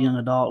child, young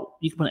adult,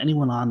 you can put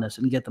anyone on this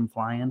and get them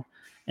flying,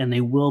 and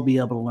they will be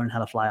able to learn how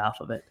to fly off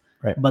of it.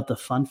 Right. But the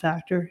fun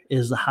factor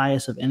is the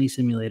highest of any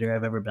simulator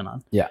I've ever been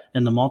on. Yeah.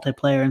 And the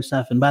multiplayer and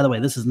stuff. And by the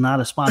way, this is not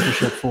a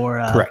sponsorship for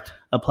correct.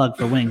 A plug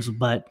for Wings,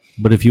 but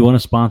if you want to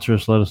sponsor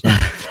us, let us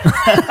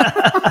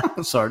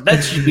know. Sorry,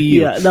 that should be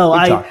you. Yeah, no,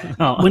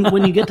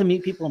 when you get to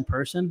meet people in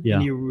person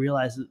and you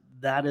realize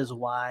that is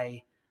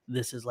why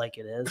this is like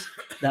it is,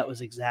 that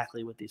was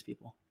exactly what these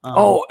people.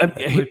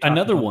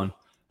 Another one,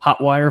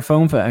 Hotwire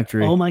Foam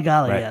Factory. Oh my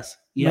golly, yes.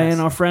 Man,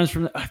 our friends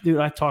from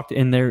I talked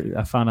in there.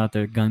 I found out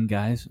they're gun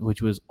guys,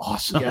 which was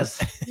awesome.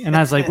 Yes. And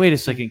I was like, wait a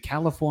second,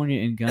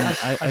 California and guns.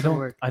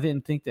 I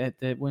didn't think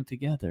that went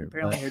together.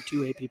 Apparently, there are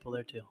 2A people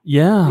there too.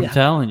 Yeah, I'm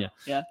telling you.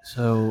 Yeah.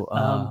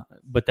 So,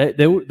 but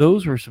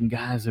those were some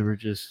guys that were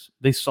just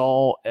they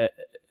saw.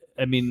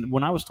 I mean,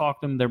 when I was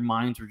talking to them, their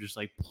minds were just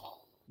like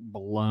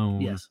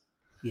blown. Yes.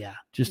 Yeah.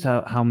 Just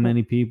how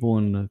many people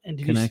and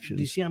the connections.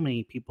 Do you see how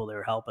many people they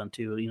were helping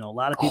too? A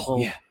lot of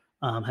people.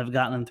 Have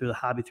gotten them through the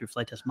hobby through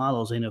flight test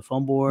models. They know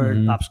foam board,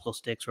 popsicle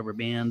sticks, rubber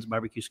bands,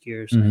 barbecue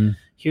skewers.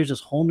 Here's this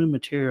whole new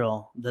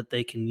material that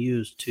they can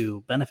use to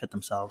benefit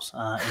themselves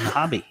in the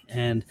hobby.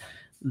 And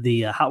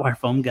the Hotwire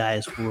Foam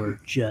guys were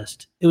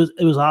just it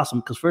was awesome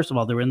because first of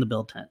all they were in the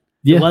build tent.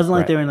 It wasn't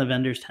like they were in the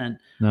vendor's tent.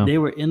 No. They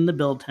were in the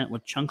build tent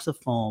with chunks of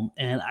foam,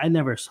 and I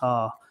never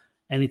saw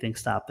anything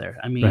stop there.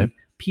 I mean.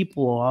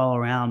 People all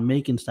around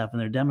making stuff and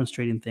they're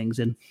demonstrating things.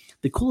 And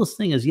the coolest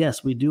thing is,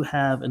 yes, we do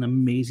have an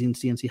amazing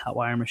CNC hot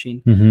wire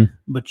machine,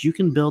 but you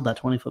can build that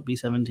 20-foot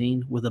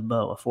B-17 with a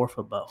bow, a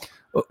 4-foot bow.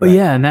 Right?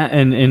 Yeah. And that,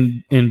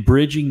 and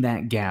bridging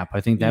that gap,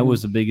 I think that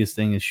was the biggest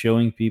thing is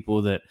showing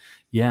people that,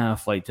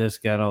 Flight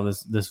Test got all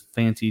this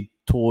fancy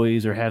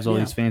toys or has all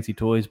these fancy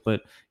toys,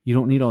 but you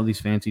don't need all these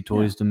fancy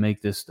toys to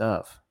make this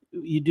stuff.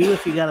 You do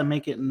if you got to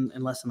make it in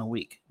less than a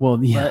week. Well,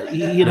 but,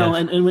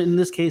 and in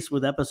this case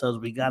with episodes,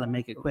 we got to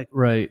make it quick.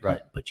 Right.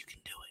 But you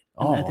can do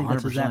it. And I think 100%.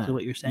 That's exactly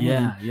what you're saying.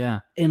 Yeah.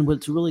 And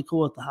what's really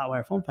cool with the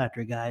Hotwire Foam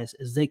Factory guys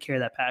is they carry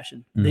that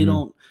passion. They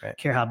don't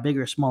care how big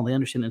or small. They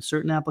understand in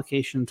certain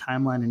application,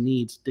 timeline, and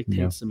needs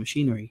dictates the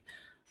machinery,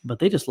 but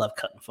they just love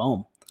cutting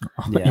foam.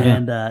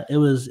 And it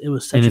was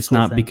such and a it's cool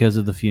not thing. because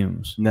of the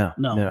fumes. No,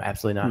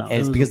 absolutely not. No,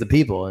 and it's because of the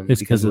people. And it's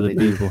because of the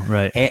people,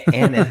 right?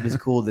 And it was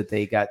cool that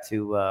they got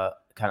to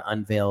kind of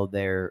unveil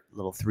their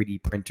little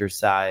 3D printer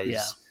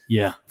size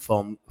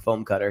foam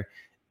cutter.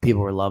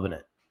 People were loving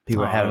it.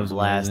 People were having a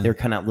blast. Amazing. They're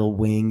kind of little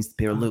wings.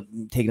 They were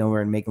taking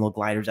over and making little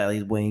gliders out of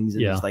these wings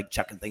and just like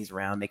chucking things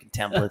around, making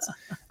templates.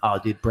 Oh,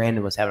 dude,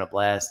 Brandon was having a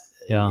blast.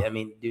 Yeah. I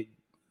mean, dude,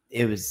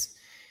 it was.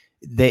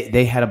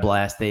 They had a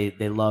blast. They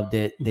loved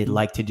it. They'd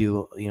like to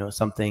do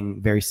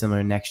something very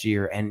similar next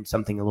year and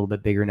something a little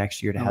bit bigger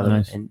next year to have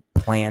them and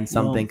plan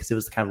something because it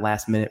was kind of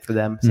last minute for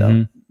them.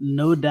 So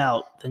no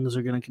doubt things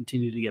are going to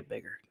continue to get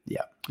bigger.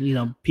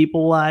 Yeah.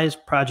 People wise,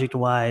 project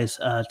wise,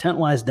 tent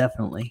wise,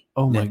 definitely.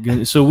 Oh my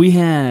goodness! So we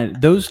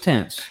had those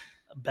tents,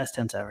 best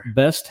tents ever.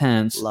 Best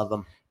tents. Love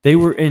them. They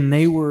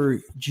were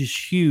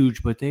just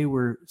huge, but they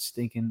were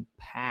stinking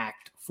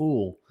packed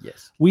full.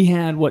 Yes. We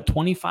had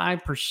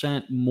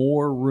 25%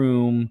 more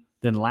room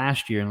than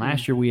last year. And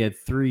last year we had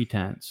 3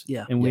 tents.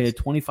 Yeah. And we had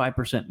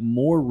 25%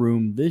 more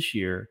room this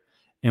year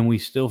and we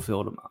still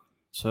filled them up.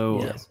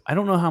 So I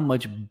don't know how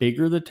much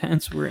bigger the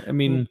tents were. I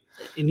mean,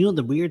 and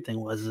the weird thing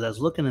was I was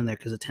looking in there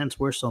because the tents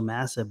were so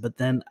massive, but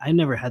then I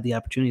never had the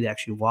opportunity to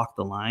actually walk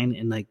the line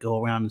and like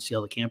go around and see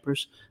all the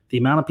campers. The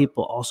amount of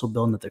people also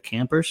building at their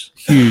campers,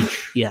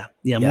 huge. Yeah,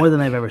 more than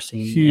I've ever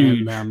seen.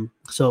 Huge. And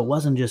so it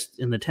wasn't just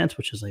in the tents,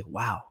 which is like,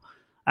 wow,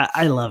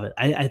 I love it.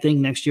 I think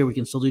next year we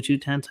can still do 2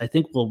 tents. I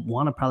think we'll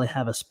want to probably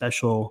have a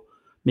special,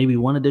 maybe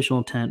 1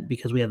 additional tent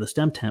because we have the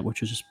STEM tent,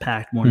 which was just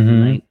packed morning to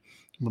night.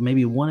 But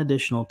maybe 1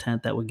 additional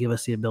tent that would give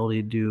us the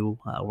ability to do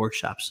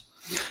workshops.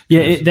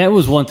 Yeah, that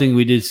was one thing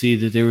we did see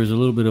that there was a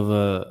little bit of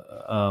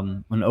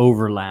an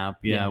overlap.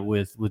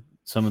 With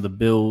some of the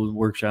build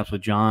workshops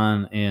with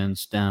John and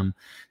STEM.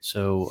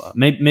 So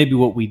maybe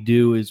what we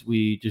do is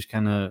we just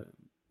kind of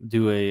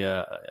do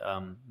a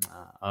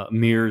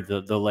mirror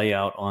the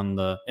layout on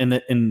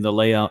the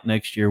layout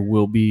next year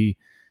will be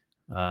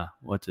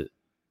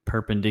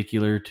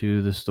perpendicular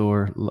to the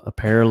store,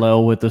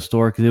 parallel with the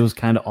store because it was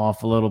kind of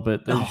off a little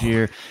bit this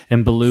year,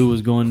 and Baloo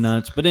was going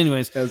nuts. But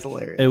anyways, that was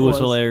hilarious. It was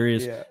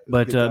hilarious. Yeah,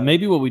 but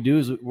maybe what we do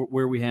is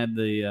where we had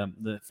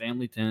the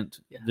family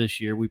tent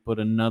this year, we put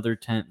another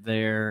tent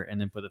there,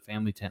 and then put a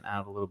family tent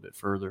out a little bit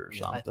further or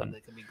something. I think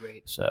that could be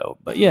great. So,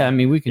 but yeah, I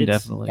mean, we can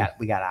definitely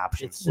we got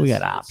options. We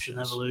got options.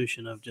 It's an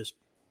evolution of just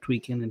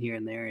tweaking and here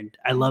and there, and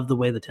I love the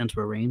way the tents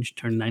were arranged,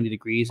 turned 90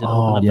 degrees and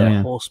opened up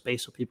that whole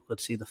space so people could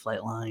see the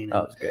flight line.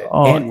 That was great.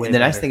 And the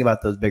nice thing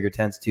about those bigger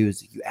tents too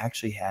is you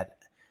actually had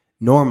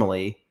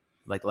normally,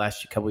 like the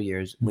last couple of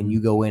years, when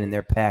you go in and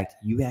they're packed,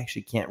 you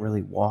actually can't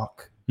really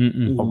walk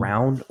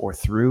around or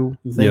through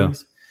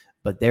things,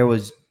 but there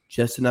was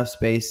just enough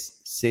space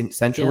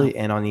centrally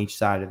and on each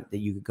side of it that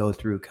you could go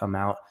through, come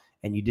out,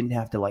 and you didn't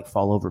have to like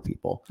fall over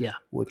people. Yeah.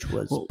 Which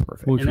was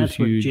perfect. And that's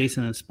what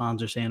Jason and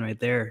Spawns are saying right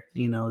there.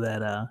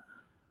 That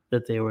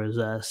that there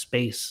was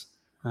space.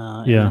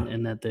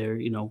 And that they're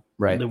they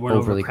weren't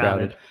overly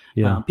crowded.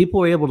 Yeah, people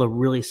were able to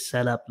really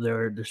set up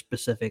their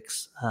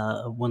specifics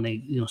when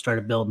they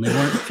started building. They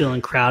weren't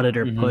feeling crowded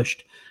or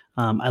pushed.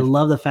 I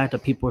love the fact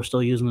that people are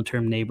still using the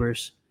term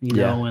neighbors.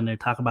 When they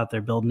talk about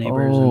their build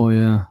neighbors.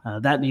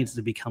 That needs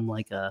to become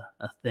like a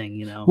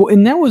thing. Well,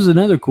 and that was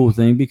another cool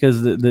thing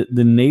because the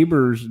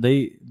neighbors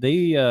they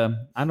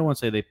I don't want to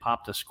say they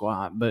popped a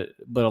squat, but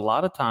a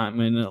lot of time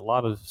in a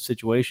lot of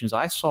situations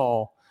I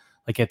saw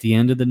like at the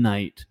end of the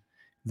night.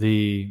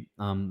 The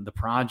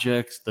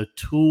projects, the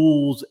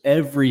tools,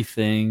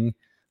 everything,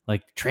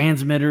 like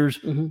transmitters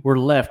were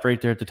left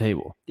right there at the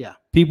table. Yeah.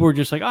 People were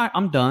just like, all right,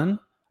 I'm done.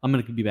 I'm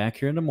going to be back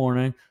here in the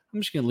morning. I'm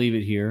just going to leave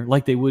it here.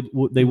 Like they would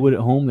at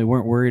home. They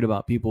weren't worried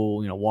about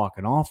people,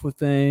 walking off with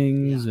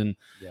things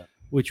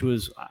which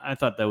was, I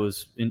thought that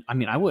was,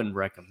 I wouldn't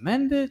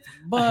recommend it,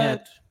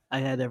 but I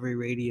had every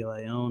radio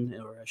I own,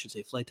 or I should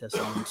say Flight Test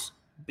owns,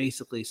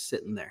 basically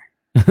sitting there.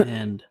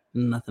 And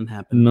nothing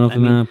happened.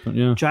 Happened.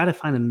 Yeah. Try to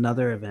find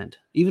another event,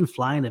 even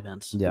flying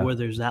events, where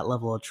there's that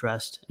level of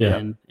trust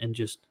and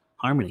just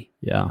harmony.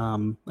 Yeah.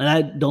 And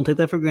I don't take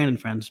that for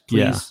granted, friends.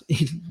 Please,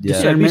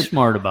 be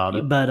smart about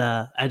it. But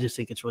I just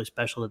think it's really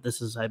special that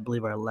this is, I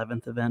believe, our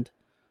 11th event.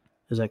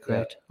 Is that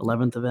correct?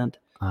 11th event.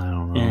 I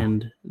don't know.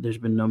 And there's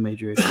been no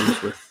major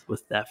issues with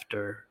theft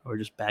or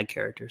just bad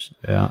characters.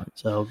 Yeah.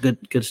 So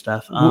good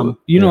stuff.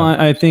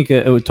 I think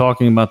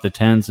talking about the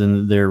tents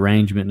and their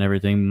arrangement and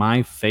everything,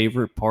 my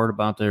favorite part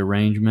about the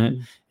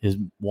arrangement is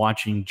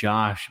watching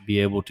Josh be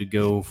able to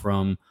go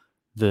from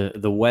the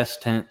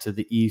west tent to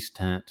the east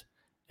tent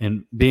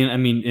and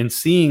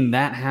seeing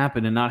that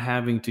happen and not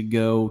having to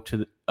go to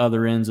the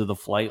other ends of the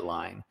flight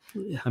line.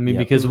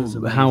 Because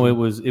of how it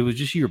was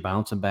just you're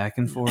bouncing back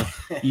and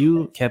forth.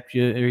 You kept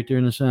you right there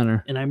in the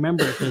center. And I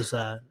remember because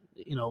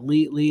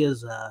Lee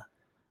is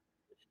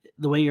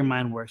the way your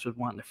mind works with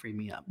wanting to free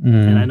me up.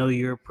 And I know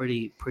you're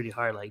pretty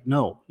hard. Like,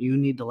 no, you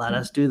need to let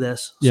us do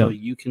this so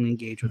you can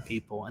engage with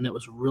people. And it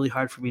was really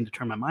hard for me to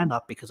turn my mind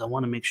off because I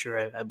want to make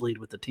sure I bleed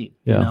with the team.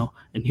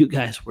 And you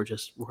guys were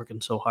just working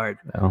so hard.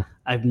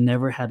 I've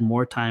never had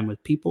more time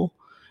with people,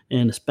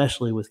 and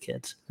especially with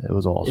kids. It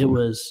was awesome. It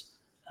was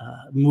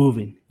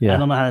moving. I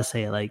don't know how to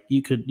say it. Like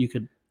you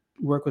could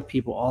work with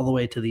people all the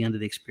way to the end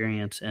of the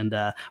experience. And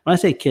when I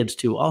say kids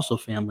too, also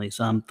families.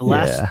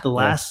 The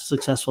last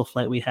successful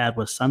flight we had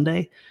was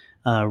Sunday,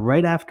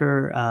 right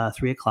after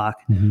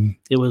 3:00.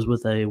 It was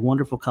with a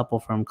wonderful couple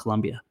from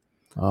Colombia.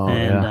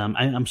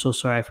 I'm so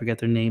sorry I forget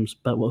their names,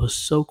 but what was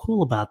so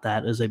cool about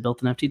that is they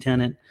built an FT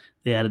tenant.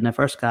 They had an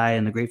FR Sky,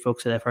 and the great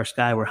folks at FR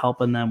Sky were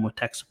helping them with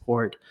tech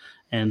support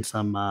and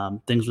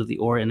some things with the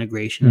Aura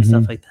integration and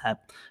stuff like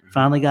that.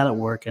 Finally got it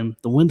working.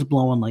 The wind's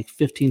blowing like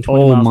 15,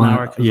 20 miles an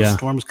hour because the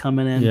storm's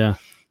coming in.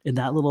 And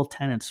that little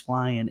tenant's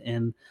flying.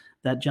 And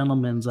that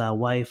gentleman's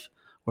wife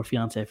or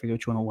fiance, I forget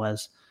which one it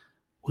was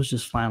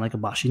just flying like a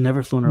boss. She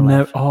never flew in her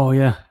life. Oh,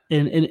 yeah.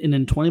 And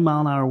in 20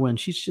 mile an hour wind,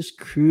 she's just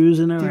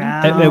cruising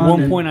around. At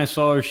one point I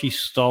saw her, she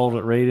stalled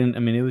it right in.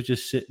 It was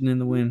just sitting in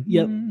the wind.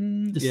 Yep.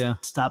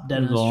 Just stopped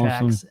dead in its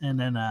tracks. And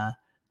then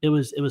it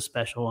was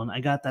special. And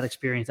I got that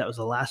experience. That was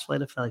the last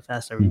flight of Fly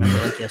Fast. I remember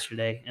like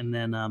yesterday. And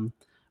then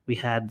we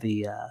had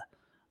the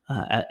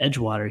at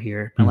Edgewater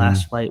here. My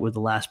last flight with the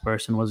last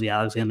person was the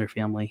Alexander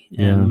family.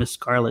 And Miss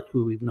Scarlett,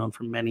 who we've known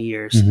for many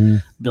years,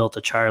 built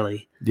a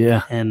Charlie.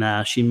 Yeah.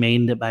 And she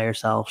maintained it by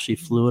herself. She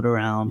flew it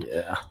around.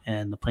 Yeah.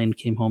 And the plane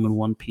came home in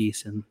one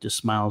piece and just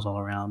smiles all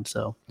around.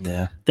 So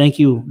thank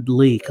you,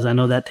 Lee, because I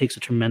know that takes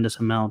a tremendous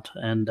amount.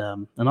 And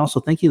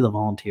also thank you to the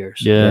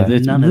volunteers. Yeah.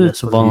 None of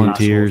this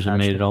volunteers that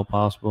made it all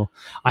possible.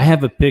 I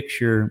have a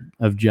picture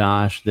of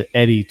Josh that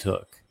Eddie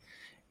took,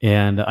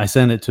 and I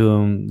sent it to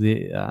him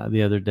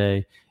the other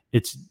day.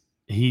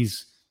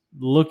 He's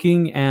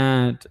looking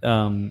at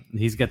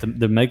he's got the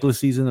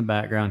Megalises in the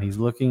background. He's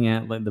looking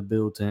at like the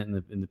build tent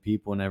and the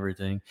people and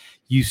everything.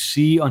 You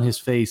see on his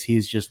face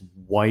he's just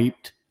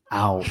wiped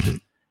out,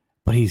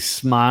 but he's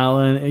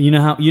smiling. You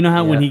know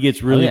how when he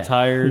gets really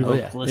tired,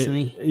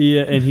 listening.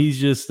 And he's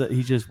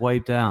just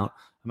wiped out.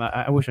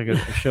 I wish I could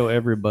show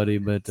everybody,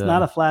 but it's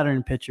not a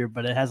flattering picture,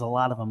 but it has a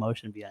lot of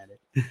emotion behind it.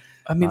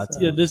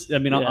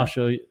 I'll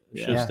show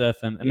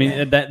Stefan.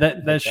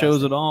 That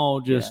shows it all.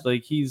 Just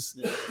like he's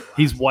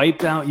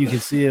wiped out. You can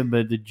see him,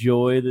 but the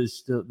joy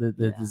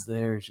that is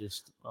there is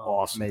just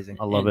awesome. Amazing.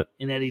 I love it.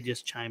 And Eddie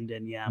just chimed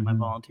in. Yeah, my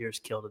volunteers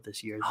killed it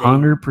this year.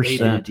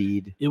 100%.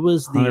 Indeed. It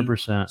was the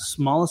 100%.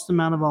 smallest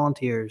amount of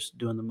volunteers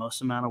doing the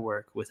most amount of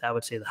work with, I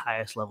would say, the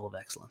highest level of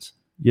excellence.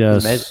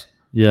 Yes.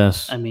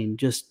 Yes.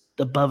 Just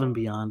above and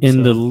beyond.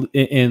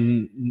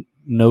 In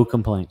no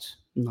complaints.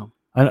 No.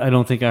 I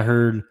don't think I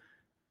heard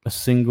a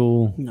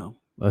single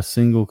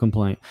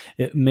complaint.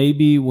 It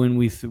maybe when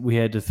we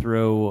had to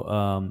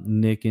throw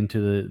Nick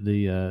into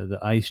the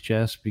ice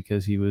chest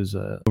because he was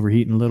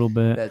overheating a little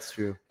bit. That's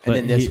true. And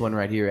then this one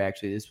right here,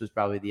 actually, this was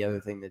probably the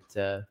other thing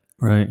that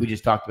we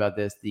just talked about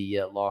this,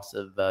 the loss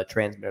of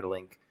transmitter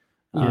link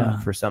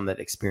for some that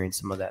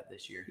experienced some of that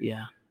this year.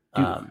 Yeah.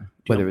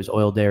 whether it was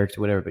oil derricks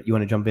or whatever. But you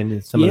want to jump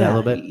into some of that a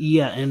little bit?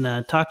 Yeah,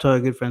 and talk to our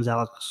good friends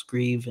Alex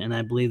Grieve, and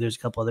I believe there's a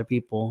couple other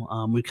people.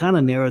 We kind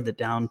of narrowed it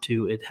down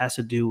to it has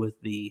to do with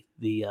the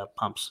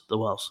pumps, the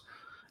wells.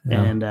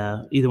 Yeah.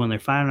 And either when they're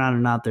firing on or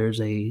not, there's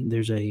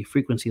a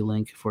frequency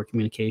link for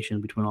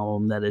communication between all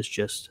of them that is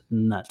just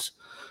nuts.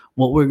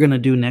 What we're going to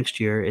do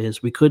next year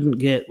is we couldn't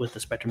get with the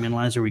spectrum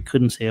analyzer. We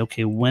couldn't say,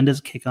 okay, when does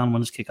it kick on,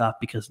 when does it kick off?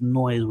 Because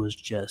noise was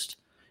just,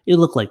 it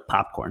looked like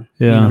popcorn,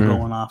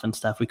 going off and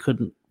stuff. We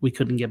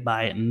couldn't get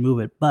by it and move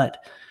it.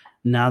 But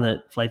now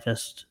that Flight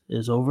Fest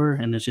is over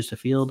and it's just a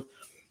field,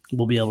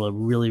 we'll be able to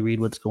really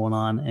read what's going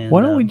on. And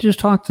why don't we just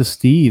talk to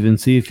Steve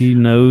and see if he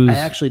knows? I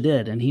actually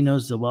did, and he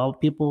knows the well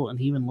people, and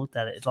he even looked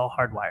at it. It's all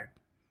hardwired.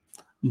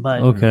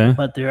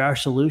 But there are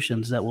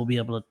solutions that we'll be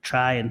able to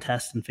try and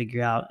test and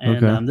figure out.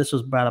 And this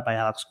was brought up by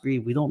Alex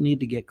Grieve. We don't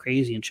need to get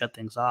crazy and shut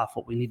things off.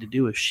 What we need to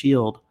do is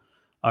shield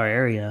our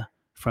area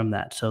from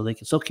that. So they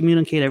can still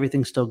communicate.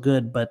 Everything's still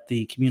good, but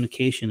the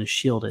communication is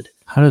shielded.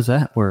 How does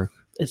that work?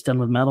 It's done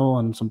with metal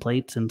and some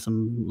plates and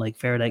some like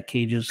Faraday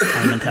cages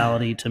kind of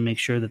mentality to make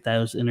sure that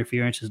those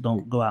interferences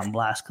don't go out and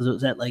blast. Because it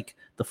was at like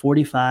the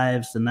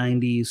 45s, the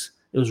 90s.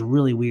 It was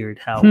really weird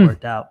how it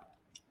worked out.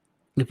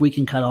 If we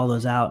can cut all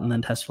those out and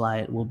then test fly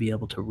it, we'll be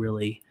able to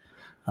really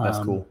that's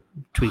cool.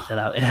 Tweak that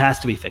out. It has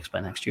to be fixed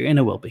by next year, and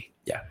it will be.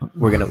 Yeah,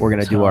 we're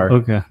gonna do our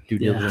due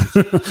diligence.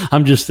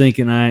 I'm just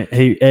thinking,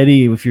 hey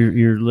Eddie, if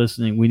you're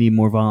listening, we need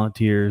more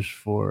volunteers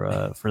for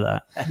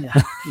that.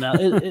 Yeah, no,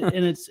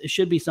 it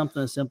should be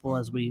something as simple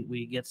as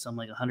we get some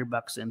like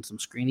 $100 and some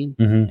screening,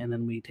 and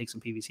then we take some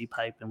PVC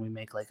pipe and we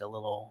make like a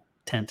little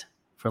tent,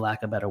 for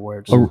lack of better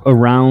words,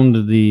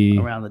 around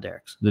the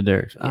derricks. The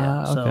derricks.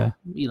 Yeah. Okay.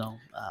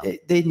 So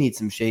they need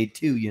some shade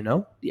too.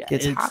 Yeah,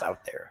 it's hot out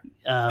there.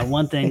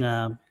 One thing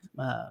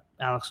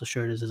Alex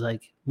assured us is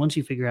like once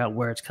you figure out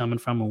where it's coming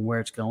from and where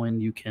it's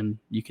going, you can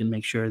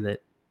make sure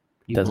that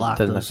you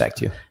doesn't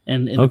affect you.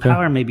 And the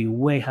power may be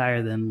way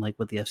higher than like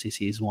what the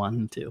FCC's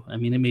wanting to. I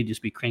mean, it may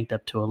just be cranked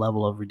up to a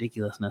level of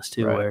ridiculousness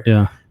too, where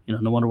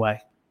no wonder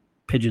why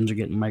pigeons are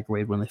getting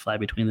microwaved when they fly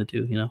between the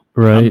two.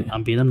 Right?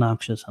 I'm being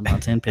obnoxious. I'm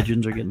not saying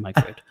pigeons are getting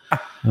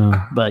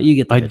microwaved, but you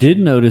get. I did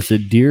notice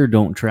that deer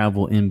don't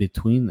travel in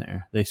between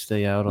there; they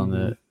stay out on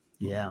the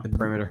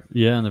perimeter.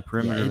 Yeah, on the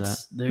perimeter.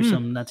 There's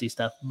some nutsy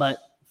stuff, but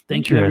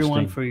thank you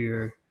everyone for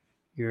your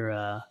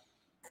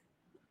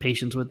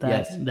patience with that.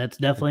 Yes. That's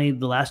definitely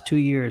the last 2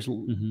 years.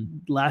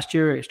 Last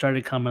year it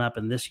started coming up,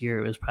 and this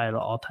year it was probably the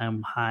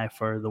all-time high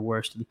for the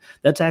worst. And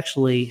that's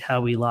actually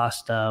how we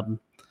lost had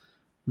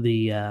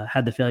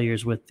the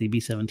failures with the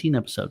B-17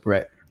 episode.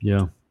 Right.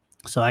 Yeah.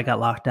 So I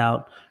got locked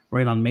out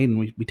right on Maiden.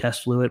 We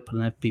test flew it, put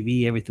an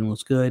FPV, everything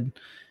was good.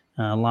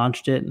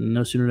 Launched it, and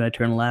no sooner did I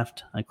turn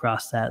left, I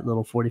crossed that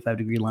little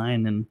 45-degree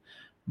line, and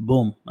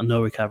boom,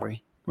 no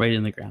recovery, right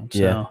in the ground.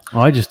 So,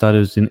 I just thought it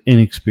was an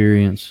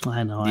inexperience.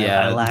 I know.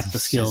 I lack the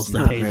skills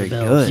to pay the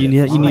bills. You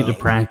need to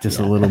practice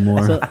a little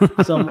more.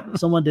 So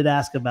someone did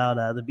ask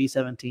about the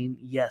B-17.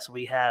 Yes,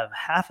 we have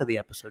half of the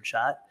episode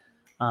shot.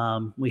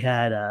 We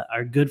had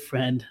our good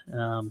friend.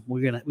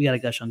 We got to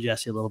gush on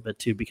Jesse a little bit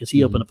too, because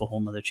he opened up a whole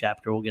nother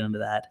chapter. We'll get into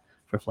that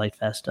for Flight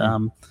Fest.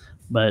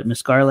 But Miss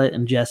Scarlett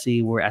and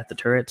Jesse were at the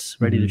turrets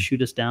ready to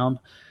shoot us down.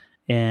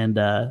 And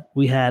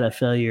we had a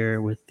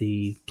failure with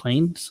the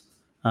planes,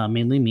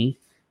 mainly me.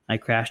 I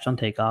crashed on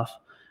takeoff.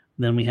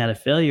 Then we had a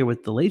failure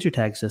with the laser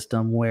tag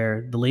system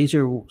where the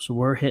lasers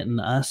were hitting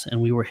us and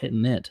we were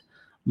hitting it.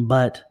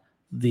 But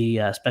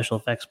the special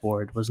effects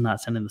board was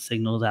not sending the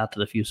signals out to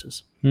the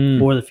fuses,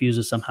 or the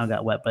fuses somehow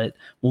got wet. But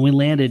when we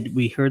landed,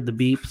 we heard the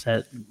beeps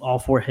that all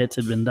 4 hits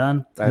had been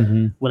done.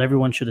 What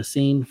everyone should have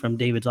seen from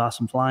David's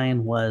awesome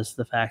flying was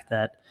the fact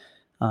that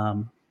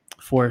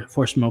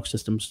 4 smoke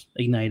systems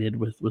ignited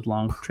with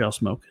long trail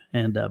smoke,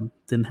 and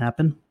didn't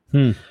happen.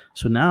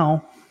 So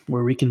now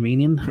we're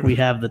reconvening. We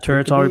have the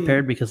turrets all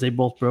repaired because they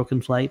both broke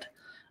in flight,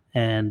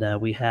 and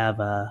we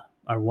have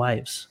our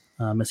wives.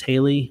 Miss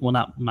Haley, well,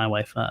 not my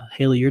wife,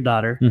 Haley, your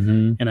daughter,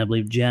 and I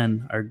believe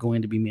Jen are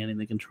going to be manning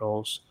the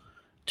controls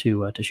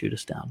to shoot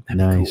us down.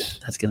 Nice.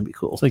 That's going to be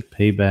cool. It's like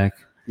payback.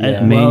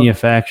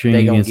 Manufacturing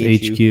against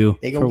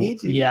HQ. They gonna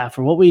get you. Yeah,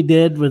 for what we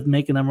did with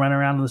making them run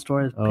around in the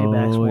store,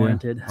 payback's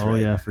warranted. Oh,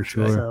 yeah, for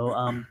sure. So,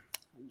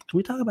 can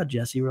we talk about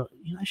Jesse?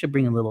 I should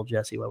bring in little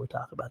Jesse while we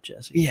talk about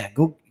Jesse. Yeah,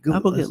 go. I'll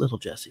go get little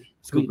Jesse.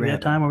 We have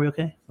time? Are we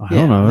okay? I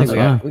don't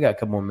know. We got a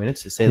couple more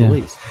minutes to say the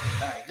least.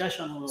 All right, gush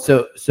on a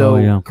little.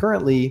 So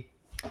currently,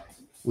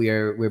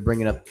 we're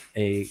bringing up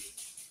a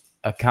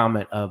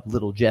comment of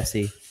little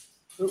Jesse.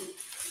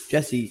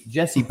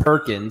 Jesse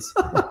Perkins.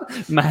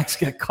 Max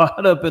got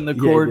caught up in the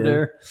cord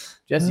there.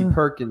 Jesse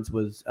Perkins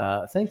was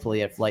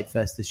thankfully at Flight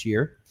Fest this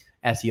year,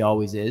 as he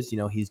always is.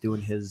 He's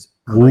doing his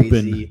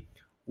crazy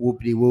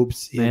whoopity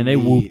whoops. Man, they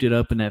whooped it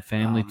up in that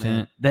family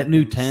tent. That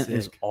new tent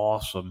is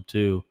awesome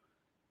too,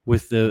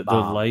 with the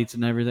lights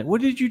and everything.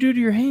 What did you do to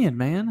your hand,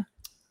 man?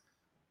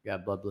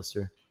 Got a blood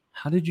blister.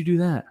 How did you do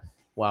that?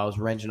 Well, I was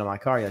wrenching on my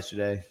car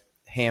yesterday,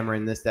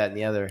 hammering this, that, and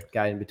the other.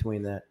 Guy in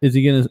between that. Is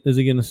he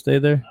gonna stay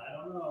there?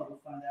 I don't know.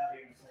 We'll find out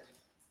here in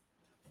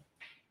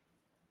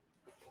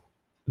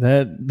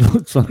That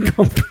looks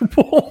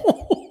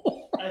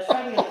uncomfortable. I was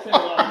trying to get clear.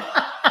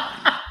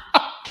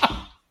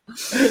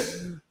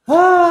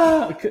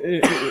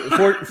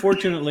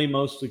 Fortunately,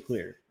 mostly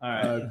clear. All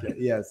right. Okay.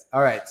 Yes.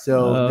 All right.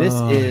 So this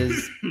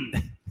is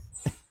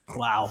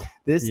Wow.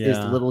 This is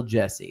Little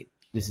Jessie.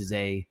 This is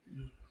a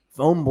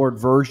foam board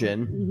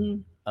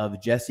version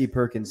of Jesse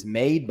Perkins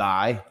made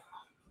by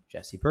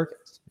Jesse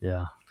Perkins.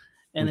 Yeah.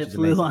 And it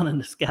flew on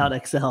a Scout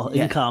XL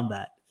in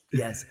combat.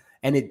 Yes.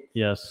 And it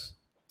was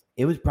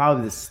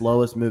probably the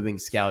slowest moving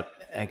Scout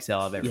XL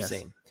I've ever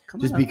seen.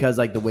 Just because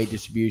like the weight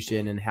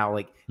distribution and how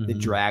like the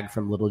drag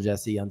from Little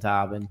Jessie on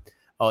top, and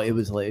it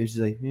was just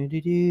like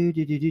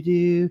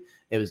it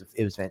was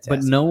fantastic.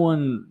 But no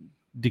one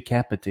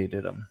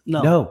decapitated him.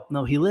 No,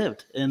 he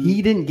lived, and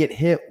he didn't get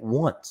hit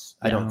once.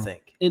 I don't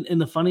think.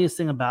 And the funniest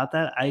thing about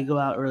that, I go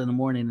out early in the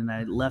morning and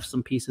I left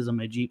some pieces of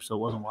my Jeep so it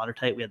wasn't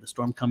watertight. We had the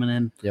storm coming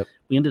in. Yep.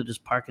 We ended up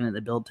just parking at the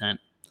build tent.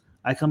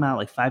 I come out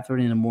like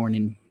 5:30 in the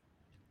morning,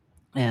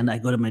 and I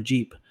go to my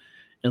Jeep.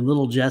 And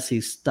Little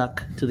Jessie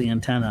stuck to the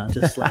antenna,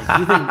 just like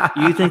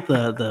you think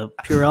the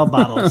Purell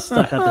bottle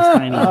stuck out the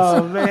tiniest.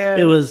 Oh man,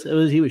 he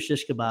was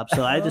shish kebab.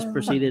 So I just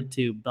proceeded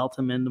to belt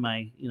him into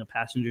my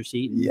passenger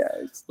seat.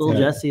 Yes, Little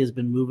Jessie has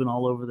been moving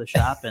all over the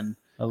shop, and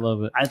I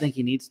love it. I think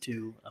he needs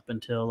to up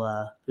until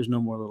there's no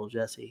more Little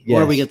Jessie,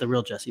 or we get the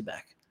real Jessie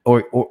back,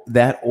 or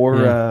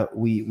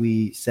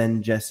we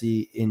send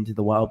Jessie into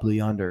the wild blue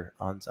yonder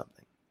on something.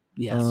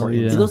 Yes,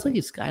 he looks like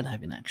he's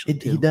skydiving. Actually,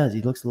 he does.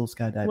 He looks a little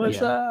skydiving.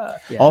 What's up?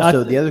 Yeah.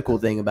 Also, the other cool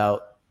thing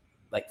about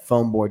like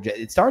foam board,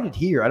 it started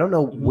here. I don't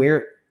know where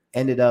it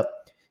ended up.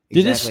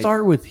 Exactly. Did it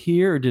start with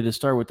here, or did it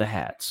start with the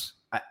hats?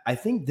 I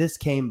think this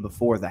came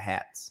before the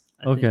hats.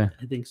 I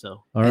think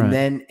so. All and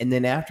right.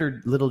 then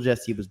after Little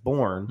Jessie was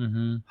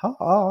born, I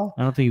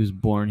don't think he was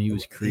born. He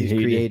was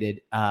created.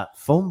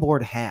 Foam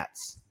board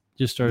hats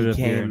just started up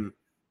here,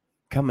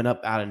 coming up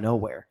out of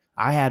nowhere.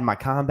 I had my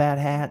combat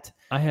hat.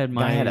 I had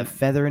a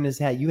feather in his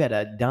hat. You had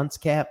a dunce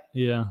cap.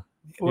 Yeah.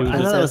 I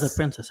thought it was a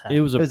princess hat. It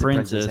was a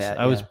princess hat.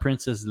 I was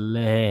Princess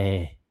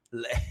Leia.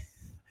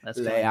 That's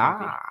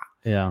Leia.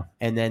 Yeah.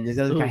 And then this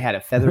other guy had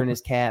a feather in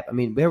his cap. I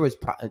mean, there was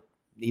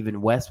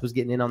even Wes was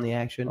getting in on the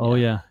action. Oh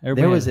yeah.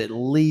 There was at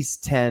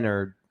least 10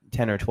 or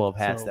 12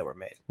 hats that were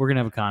made. We're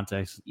gonna have a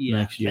contest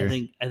next year.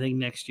 I think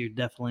next year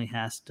definitely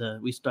has to.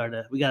 We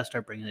got to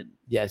start bringing it.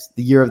 Yes,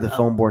 the year of the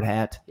foam board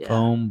hat. Yeah.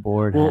 Foam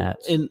board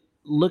hats. And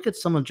look at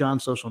some of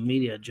John's social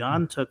media.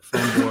 John took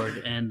foam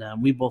board, and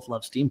we both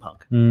love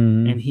steampunk,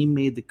 and he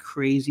made the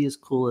craziest,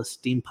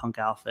 coolest steampunk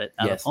outfit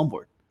out of foam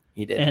board.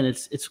 He did, and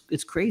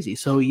it's crazy.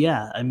 So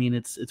yeah, I mean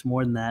it's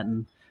more than that.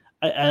 And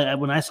I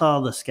when I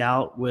saw the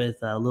Scout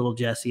with Little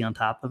Jessie on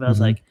top of it, I was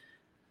like,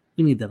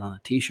 we need that on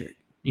a T-shirt.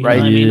 You know what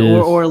I mean?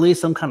 Or at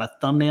least some kind of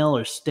thumbnail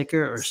or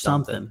sticker or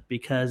something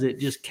because it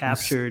just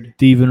captured.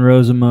 Steven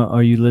Rosema,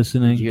 are you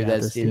listening? Did you hear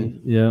that,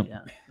 Steven?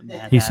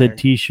 Yeah. He said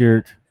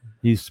T-shirt.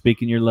 He's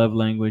speaking your love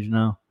language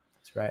now.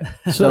 That's right.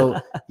 So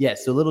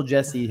so Little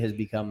Jessie has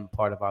become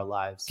part of our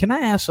lives. Can I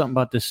ask something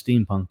about this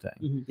steampunk thing?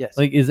 Mm-hmm. Yes.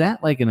 Like, is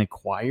that like an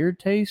acquired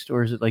taste,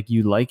 or is it like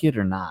you like it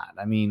or not?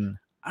 I mean,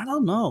 I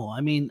don't know.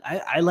 I mean,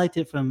 I liked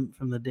it from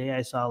the day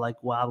I saw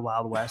like Wild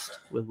Wild West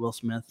with Will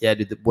Smith. Yeah,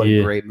 dude, what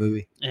a great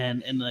movie.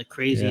 And the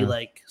crazy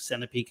like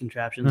centipede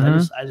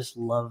contraptions. I just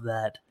love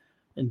that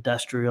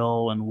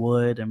industrial and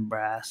wood and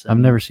brass. And I've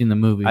never seen the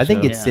movie. I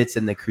think it sits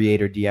in the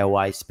creator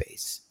DIY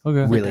space.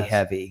 Okay. Really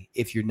heavy.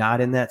 If you're not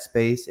in that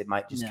space, it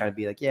might just kind of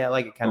be like, I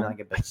like it kind of like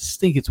it. I just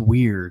think it's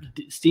weird.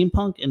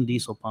 Steampunk and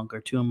diesel punk are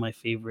two of my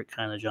favorite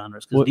kind of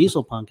genres because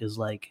diesel punk is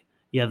like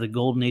you have the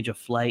golden age of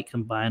flight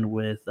combined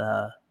with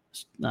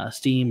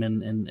steam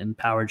and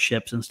powered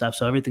ships and stuff.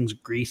 So everything's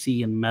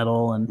greasy and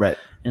metal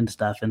and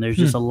stuff. And there's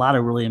just a lot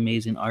of really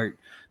amazing art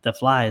that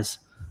flies.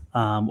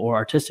 Or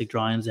artistic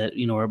drawings that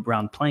are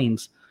around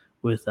planes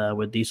with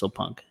diesel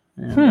punk,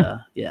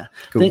 and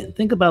cool.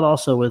 Think about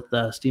also with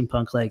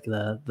steampunk like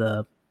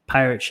the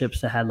pirate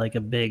ships that had like a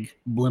big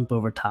blimp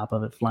over top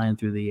of it flying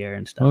through the air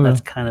and stuff. Okay.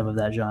 That's kind of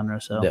that genre.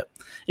 So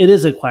it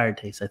is acquired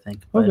taste, I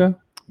think. But,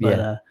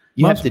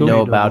 you have to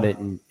know about it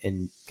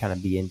and kind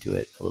of be into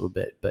it a little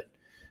bit, but.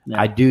 Yeah.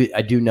 I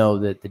do know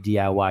that the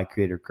DIY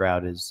creator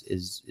crowd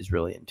is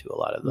really into a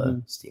lot of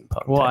the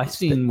steampunk. Well, I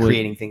seen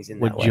creating things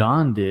in what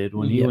John did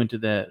when he went to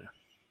that.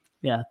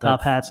 Yeah,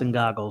 top hats and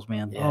goggles,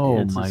 man. Yeah,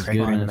 oh my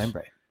goodness!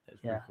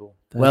 That's cool.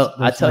 Well,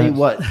 I tell you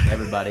what,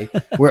 everybody,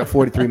 we're at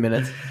 43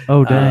 minutes.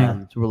 Oh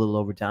dang! So we're a little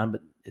over time,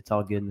 but it's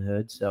all good in the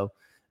hood. So,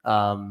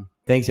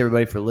 thanks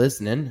everybody for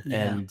listening.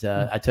 Yeah. And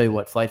I tell you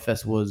what, Flight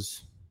Fest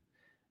was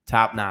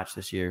top notch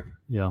this year.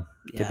 Yeah.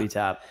 To be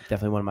top.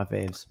 Definitely one of my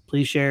faves.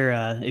 Please share.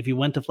 If you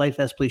went to Flight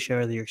Fest, please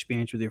share your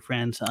experience with your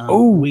friends.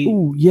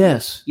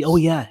 Yes. Oh,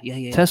 yeah.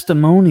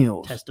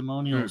 Testimonials.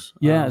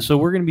 Yeah. So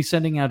we're going to be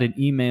sending out an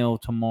email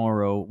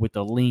tomorrow with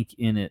a link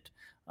in it.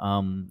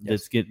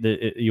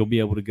 You'll be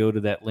able to go to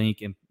that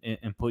link and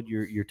put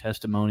your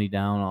testimony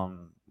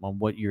down on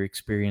what your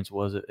experience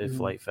was at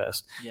Flight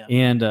Fest,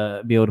 and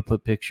be able to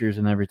put pictures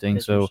and everything.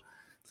 So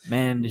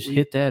Man, just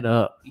hit that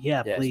up.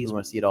 Yeah, yes, please. we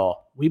want to see it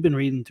all. We've been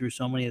reading through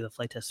so many of the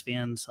Flight Test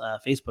fans'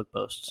 Facebook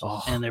posts,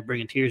 and they're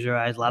bringing tears to their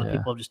eyes. A lot of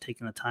people have just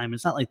taken the time.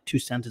 It's not like 2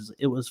 sentences.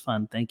 It was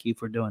fun. Thank you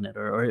for doing it,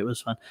 or it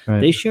was fun. Right.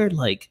 They shared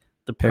like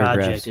the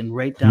project and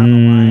right down the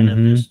line of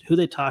just who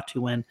they talked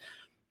to when.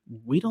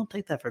 We don't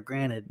take that for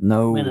granted.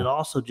 No. And it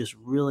also just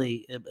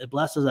really it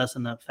blesses us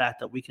in the fact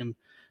that we can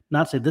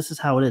not say this is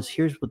how it is.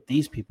 Here's what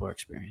these people are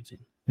experiencing.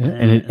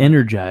 And it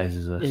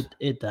energizes us.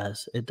 It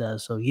does.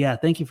 So yeah,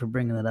 thank you for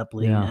bringing that up,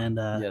 Lee, and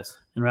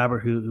Robert,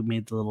 who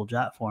made the little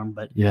jot form.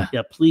 But yeah,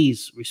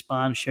 please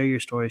respond, share your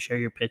story, share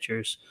your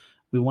pictures.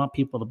 We want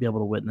people to be able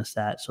to witness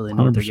that so they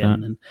know 100%. What they're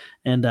getting,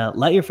 and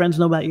let your friends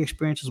know about your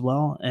experience as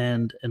well,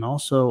 and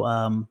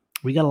also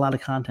we got a lot of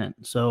content.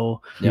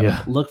 So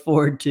look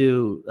forward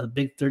to a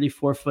big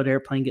 34-foot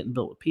airplane getting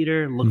built with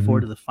Peter. Look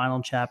forward to the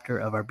final chapter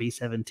of our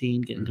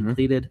B-17 getting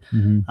completed.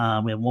 We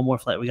have one more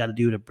flight we got to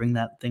do to bring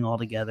that thing all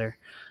together.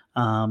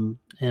 And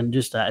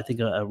just, I think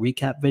a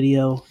recap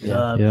video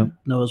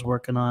Noah's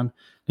working on.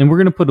 And we're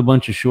going to put a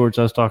bunch of shorts.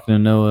 I was talking to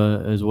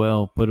Noah as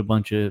well. Put a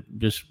bunch of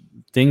just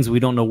things we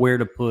don't know where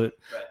to put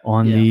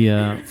on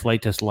the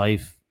Flight Test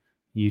Life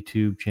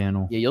YouTube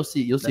channel. Yeah, you'll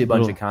see a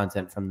bunch of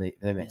content from the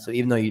event. So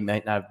even though you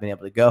might not have been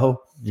able to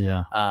go,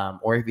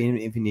 or if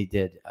you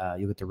did,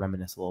 you'll get to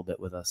reminisce a little bit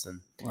with us, and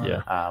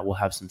we'll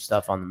have some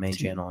stuff on the main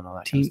channel and all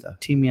that kind of stuff.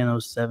 Team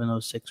Yano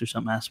 706 or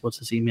something asked, "What's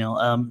this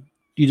email?"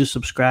 You just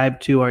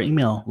subscribe to our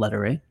email letter,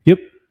 right? Yep.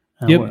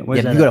 You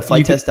go to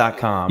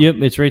flighttest.com. Yep,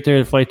 it's right there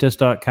at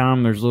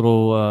flighttest.com. There's a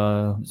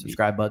little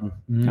subscribe button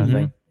kind of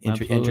thing.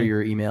 Enter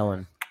your email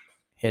and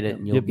hit it,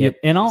 and you'll get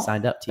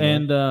signed up.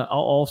 And I'll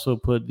also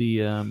put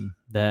the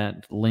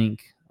that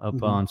link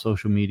up on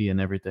social media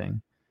and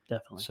everything.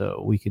 Definitely.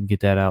 So we can get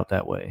that out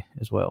that way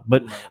as well.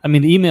 But I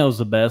mean, the email is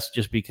the best,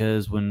 just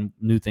because when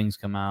new things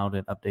come out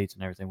and updates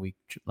and everything, we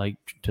like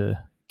to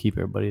keep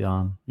everybody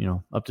on,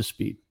 up to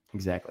speed.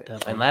 Exactly.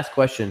 Definitely. And last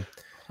question.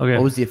 Okay.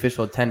 What was the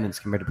official attendance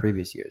compared to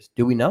previous years?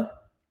 Do we know?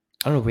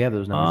 I don't know if we have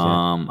those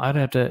numbers yet. I'd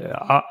have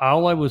to.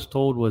 All I was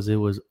told was it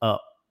was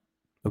up.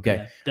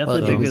 Okay,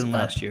 definitely bigger than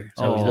last year.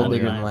 So a little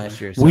bigger than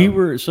last year. So. We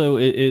were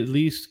at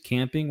least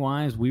camping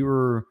wise, we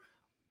were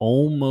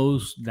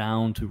almost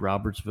down to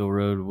Robertsville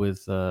Road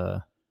with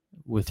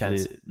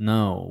tents.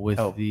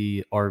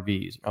 The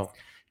RVs. Oh,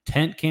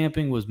 tent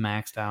camping was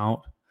maxed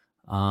out.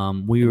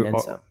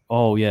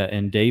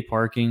 And day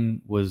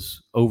parking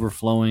was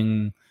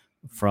overflowing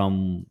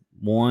from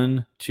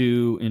 1,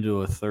 2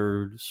 into a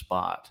third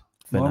spot.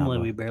 Normally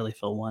we barely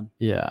fill one.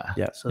 Yeah.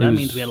 So that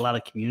means we had a lot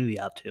of community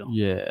out too.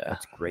 Yeah.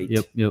 That's great.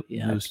 Yep.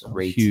 Yeah, it was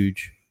great.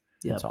 Huge.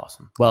 That's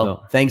awesome.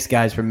 Well, thanks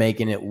guys for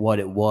making it what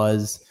it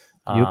was.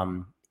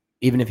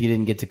 Even if you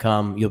didn't get to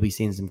come, you'll be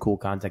seeing some cool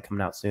content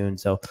coming out soon.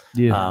 So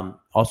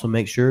also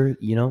make sure,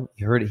 you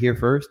heard it here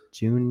first,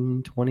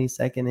 June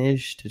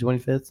 22nd-ish to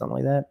 25th, something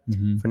like that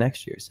for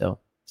next year. So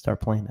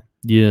start planning.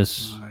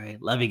 Yes. All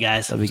right. Love you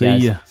guys.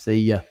 See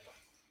ya.